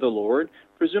faithful to the Lord,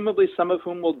 presumably some of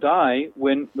whom will die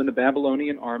when the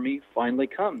Babylonian army finally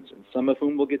comes, and some of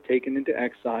whom will get taken into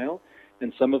exile,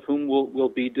 and some of whom will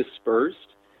be dispersed.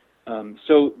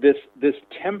 So this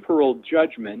temporal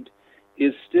judgment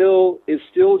is still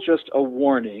just a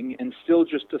warning and still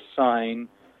just a sign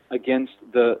against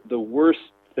the worst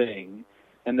thing,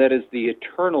 and that is the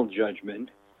eternal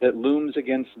judgment that looms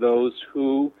against those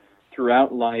who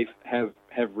throughout life have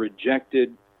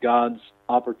rejected God's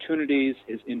opportunities,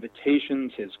 His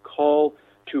invitations, His call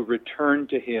to return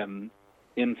to Him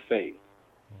in faith.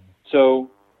 So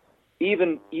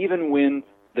even when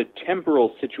the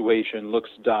temporal situation looks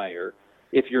dire,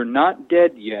 if you're not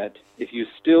dead yet, if you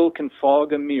still can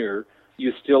fog a mirror,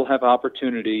 you still have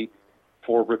opportunity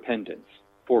for repentance,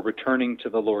 for returning to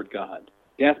the Lord God.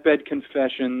 Deathbed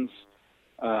confessions,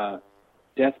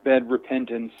 deathbed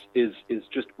repentance is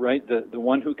just right. The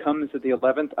one who comes at the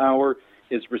 11th hour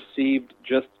is received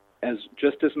just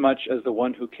as much as the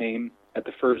one who came at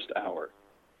the first hour.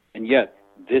 And yet,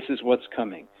 this is what's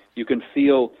coming. You can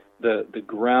feel the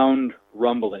ground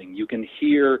rumbling. You can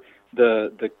hear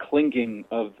the clinking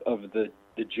of the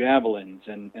javelins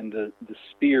and the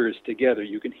spears together.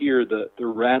 You can hear the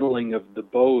rattling of the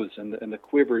bows and the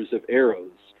quivers of arrows.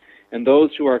 And those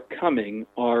who are coming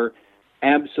are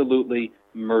absolutely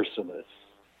merciless.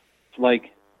 It's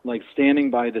like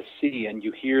standing by the sea and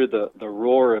you hear the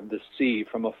roar of the sea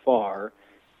from afar.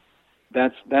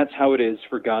 That's how it is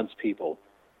for God's people.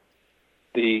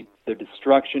 The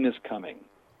destruction is coming.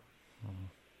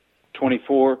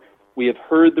 24, we have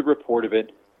heard the report of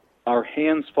it. Our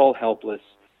hands fall helpless.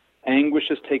 Anguish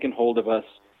has taken hold of us.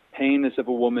 Pain is of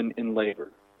a woman in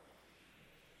labor.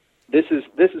 This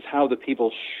is how the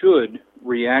people should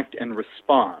react and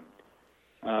respond.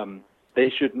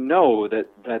 They should know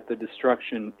that the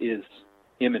destruction is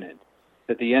imminent,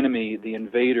 that the enemy, the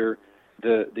invader,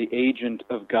 the agent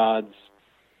of God's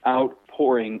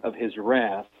outpouring of His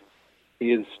wrath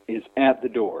is at the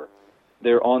door.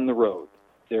 They're on the road.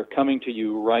 They're coming to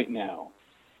you right now.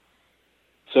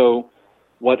 So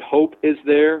what hope is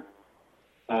there?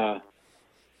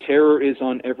 Terror is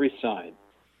on every side.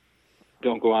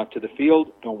 Don't go out to the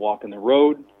field. Don't walk in the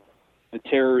road. The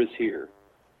terror is here.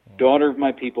 Daughter of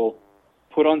my people,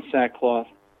 put on sackcloth,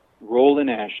 roll in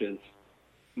ashes,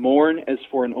 mourn as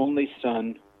for an only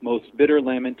son, most bitter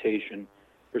lamentation,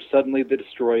 for suddenly the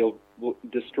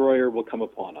destroyer will come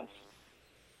upon us.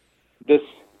 This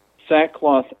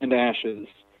sackcloth and ashes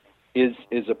is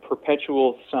a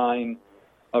perpetual sign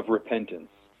of repentance.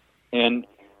 And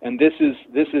this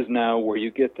is now where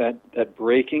you get that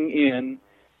breaking in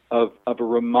of a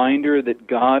reminder that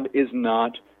God is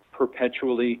not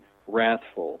perpetually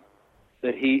wrathful,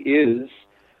 that He is,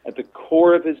 at the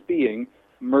core of His being,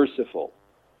 merciful.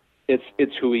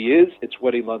 It's who He is, it's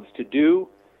what He loves to do.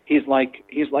 He's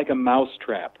like a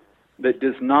mousetrap that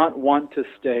does not want to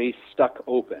stay stuck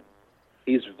open.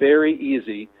 He's very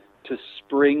easy to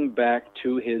spring back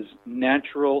to His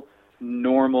natural,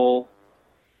 normal,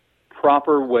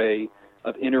 proper way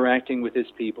of interacting with His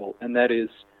people, and that is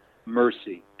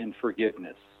mercy and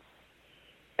forgiveness.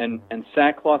 And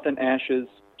sackcloth and ashes,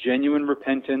 genuine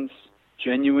repentance,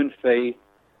 genuine faith,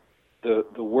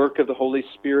 The work of the Holy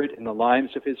Spirit in the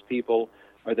lives of his people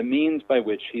are the means by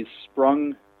which he's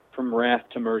sprung from wrath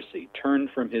to mercy, turned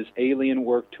from his alien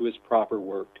work to his proper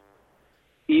work.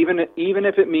 Even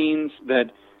if it means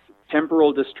that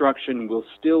temporal destruction will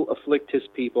still afflict his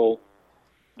people,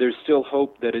 there's still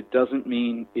hope that it doesn't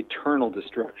mean eternal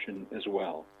destruction as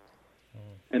well.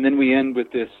 And then we end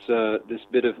with this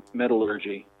bit of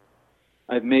metallurgy.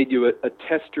 I've made you a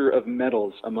tester of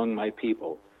metals among my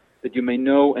people, that you may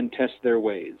know and test their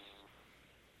ways.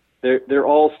 They're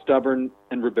all stubborn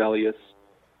and rebellious.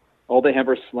 All they have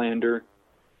are slander.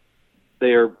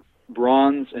 They are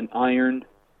bronze and iron,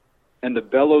 and the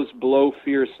bellows blow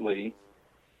fiercely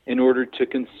in order to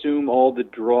consume all the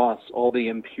dross, all the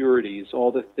impurities,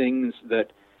 all the things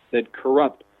that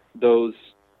corrupt those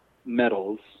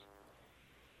metals.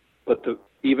 But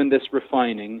even this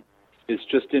refining is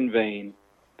just in vain,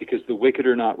 because the wicked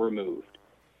are not removed.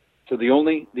 So the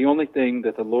only thing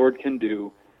that the Lord can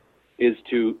do is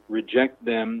to reject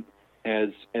them as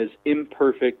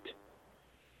imperfect,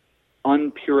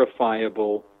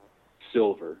 unpurifiable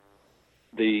silver.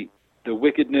 The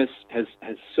wickedness has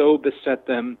so beset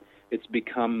them, it's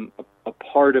become a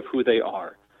part of who they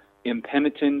are.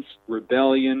 Impenitence,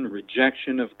 rebellion,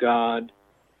 rejection of God,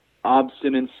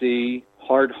 obstinacy,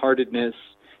 hard-heartedness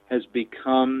has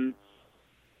become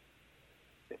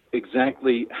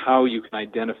exactly how you can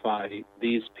identify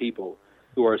these people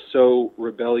who are so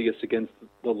rebellious against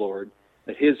the Lord,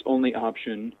 that his only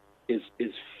option is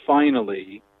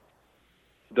finally,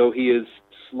 though he is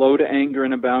slow to anger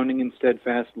and abounding in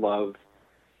steadfast love,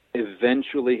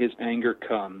 eventually his anger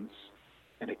comes,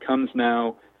 and it comes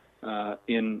now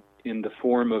in the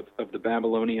form of the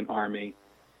Babylonian army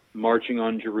marching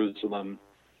on Jerusalem,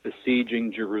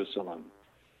 besieging Jerusalem.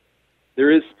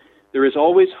 There is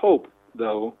always hope,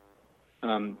 though,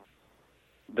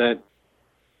 that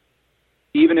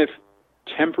even if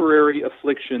temporary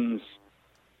afflictions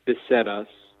beset us,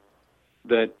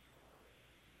 that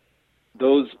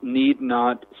those need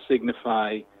not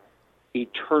signify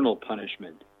eternal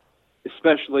punishment.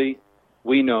 Especially,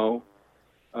 we know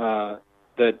that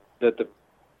the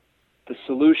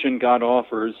solution God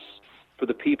offers for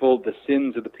the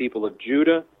sins of the people of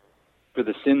Judah, for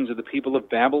the sins of the people of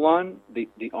Babylon,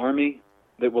 the army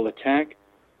that will attack,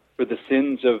 for the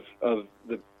sins of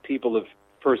the people of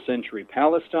first century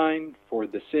Palestine, for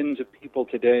the sins of people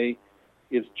today,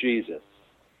 is Jesus.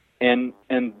 And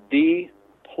the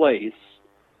place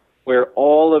where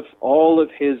all of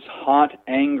his hot,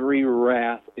 angry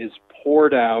wrath is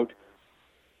poured out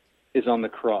is on the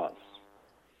cross.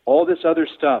 All this other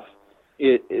stuff,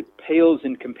 it pales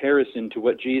in comparison to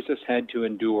what Jesus had to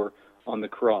endure on the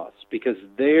cross, because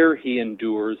there he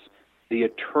endures the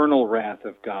eternal wrath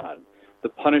of God, the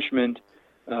punishment,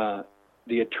 the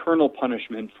eternal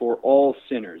punishment for all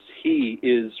sinners. He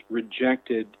is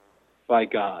rejected by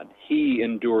God. He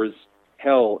endures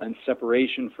hell and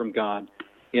separation from God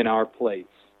in our place.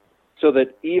 So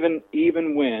that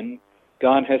even when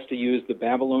God has to use the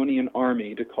Babylonian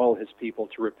army to call his people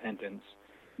to repentance,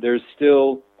 there's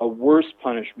still a worse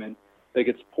punishment that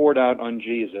gets poured out on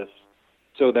Jesus,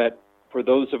 so that for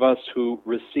those of us who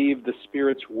receive the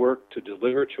Spirit's work to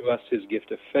deliver to us his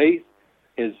gift of faith,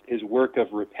 his work of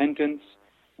repentance,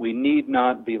 we need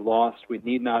not be lost, we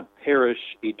need not perish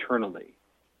eternally.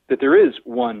 That there is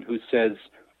one who says,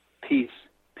 peace,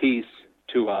 peace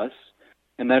to us,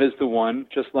 and that is the one,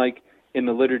 just like in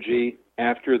the liturgy,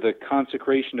 after the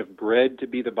consecration of bread to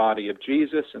be the body of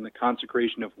Jesus and the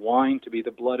consecration of wine to be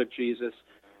the blood of Jesus,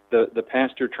 the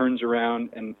pastor turns around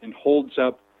and holds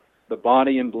up the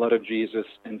body and blood of Jesus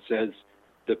and says,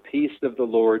 the peace of the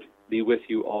Lord be with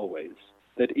you always.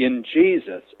 That in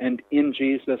Jesus and in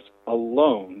Jesus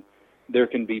alone, there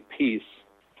can be peace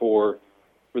for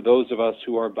those of us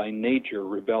who are by nature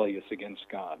rebellious against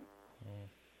God.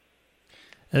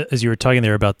 As you were talking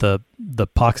there about the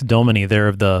Pax Domini there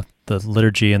of the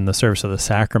liturgy and the service of the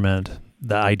sacrament,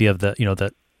 the idea of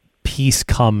that peace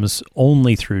comes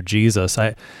only through Jesus.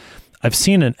 I've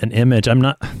seen an image.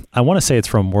 I want to say it's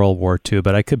from World War II,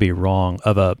 but I could be wrong,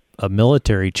 of a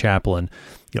military chaplain,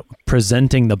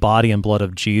 presenting the body and blood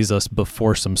of Jesus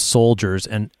before some soldiers,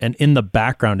 and in the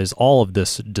background is all of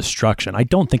this destruction. I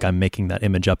don't think I'm making that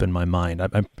image up in my mind.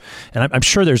 I'm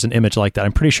sure there's an image like that.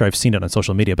 I'm pretty sure I've seen it on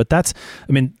social media, but that's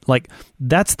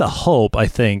the hope. I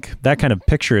think that kind of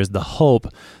picture is the hope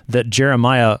that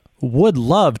Jeremiah would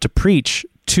love to preach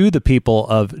to the people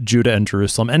of Judah and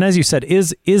Jerusalem. And as you said,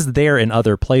 is there in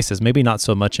other places, maybe not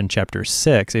so much in chapter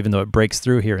 6, even though it breaks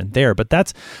through here and there, but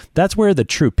that's where the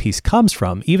true peace comes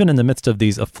from, even in the midst of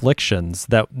these afflictions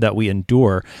that we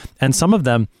endure. And some of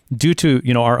them due to,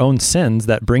 our own sins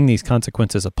that bring these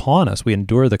consequences upon us. We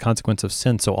endure the consequence of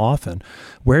sin so often.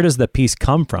 Where does the peace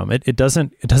come from? It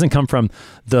doesn't come from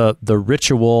the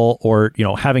ritual or,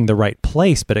 having the right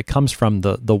place, but it comes from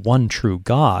the one true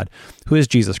God, who is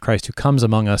Jesus Christ, who comes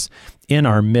among us in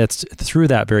our midst through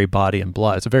that very body and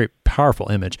blood. It's a very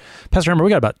powerful image. Pastor Hammer, we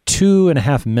got about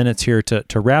 2.5 minutes here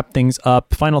to wrap things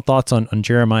up. Final thoughts on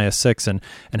Jeremiah 6 and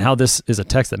how this is a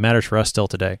text that matters for us still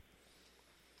today.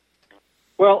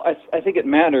 Well, I think it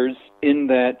matters in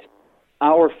that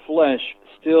our flesh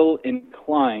still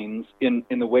inclines in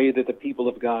the way that the people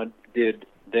of God did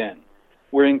then.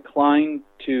 We're inclined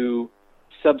to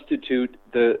substitute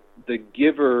the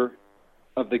giver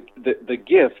of the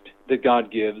gift that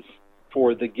God gives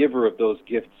for the giver of those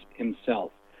gifts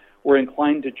himself. We're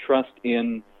inclined to trust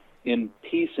in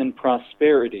peace and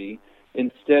prosperity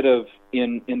instead of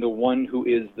in the one who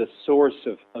is the source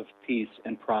of peace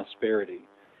and prosperity.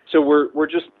 So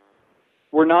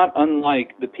we're not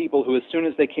unlike the people who, as soon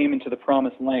as they came into the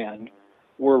promised land,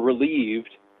 were relieved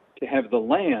to have the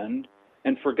land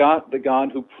and forgot the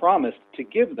God who promised to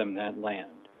give them that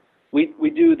land. We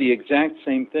do the exact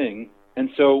same thing, and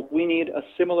so we need a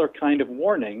similar kind of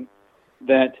warning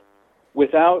that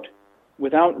without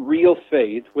real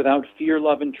faith, without fear,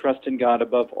 love, and trust in God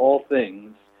above all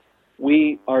things,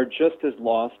 we are just as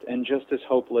lost and just as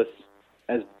hopeless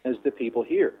as the people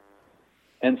here.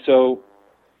 And so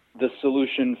the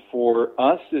solution for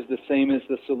us is the same as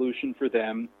the solution for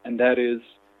them, and that is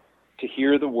to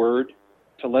hear the Word,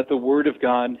 to let the Word of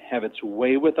God have its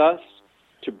way with us,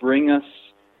 to bring us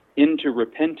into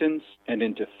repentance and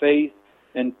into faith,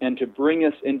 and to bring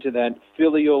us into that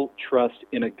filial trust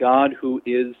in a God who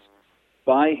is,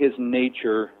 by His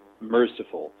nature,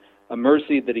 merciful. A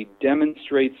mercy that He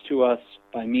demonstrates to us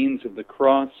by means of the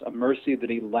cross, a mercy that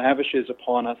He lavishes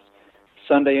upon us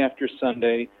Sunday after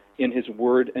Sunday in His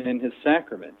Word and in His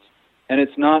sacraments. And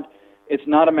it's not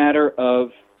a matter of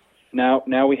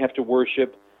now we have to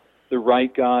worship the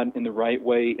right God in the right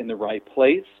way, in the right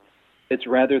place. It's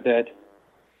rather that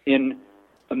in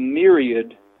a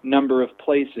myriad number of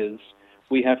places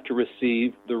we have to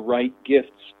receive the right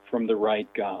gifts from the right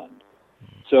God.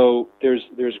 So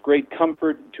there's great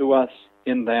comfort to us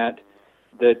in that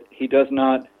He does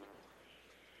not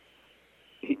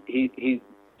he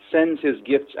sends His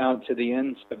gifts out to the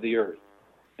ends of the earth.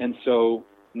 And so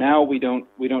now we don't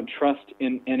trust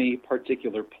in any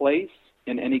particular place,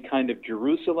 in any kind of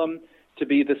Jerusalem to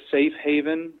be the safe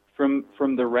haven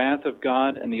from the wrath of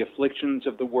God and the afflictions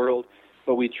of the world,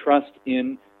 but we trust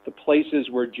in the places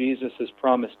where Jesus has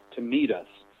promised to meet us,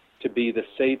 to be the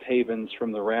safe havens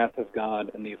from the wrath of God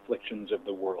and the afflictions of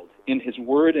the world. In His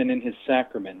Word and in His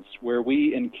sacraments, where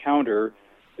we encounter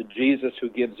the Jesus who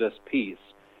gives us peace,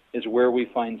 is where we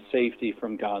find safety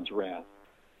from God's wrath.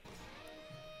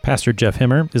 Pastor Jeff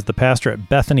Himmer is the pastor at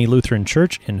Bethany Lutheran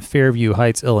Church in Fairview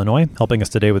Heights, Illinois, helping us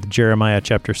today with Jeremiah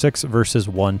chapter 6, verses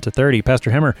 1 to 30.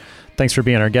 Pastor Himmer, thanks for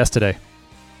being our guest today.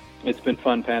 It's been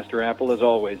fun, Pastor Apple, as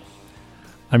always.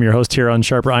 I'm your host here on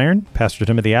Sharper Iron, Pastor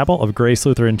Timothy Apple of Grace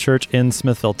Lutheran Church in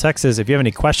Smithville, Texas. If you have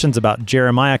any questions about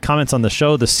Jeremiah, comments on the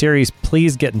show, the series,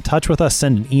 please get in touch with us.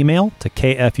 Send an email to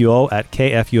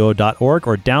kfuo@kfuo.org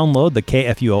or download the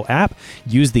KFUO app.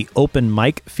 Use the open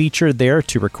mic feature there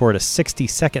to record a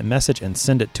 60-second message and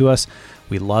send it to us.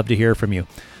 We love to hear from you.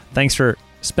 Thanks for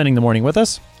spending the morning with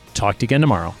us. Talk to you again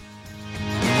tomorrow.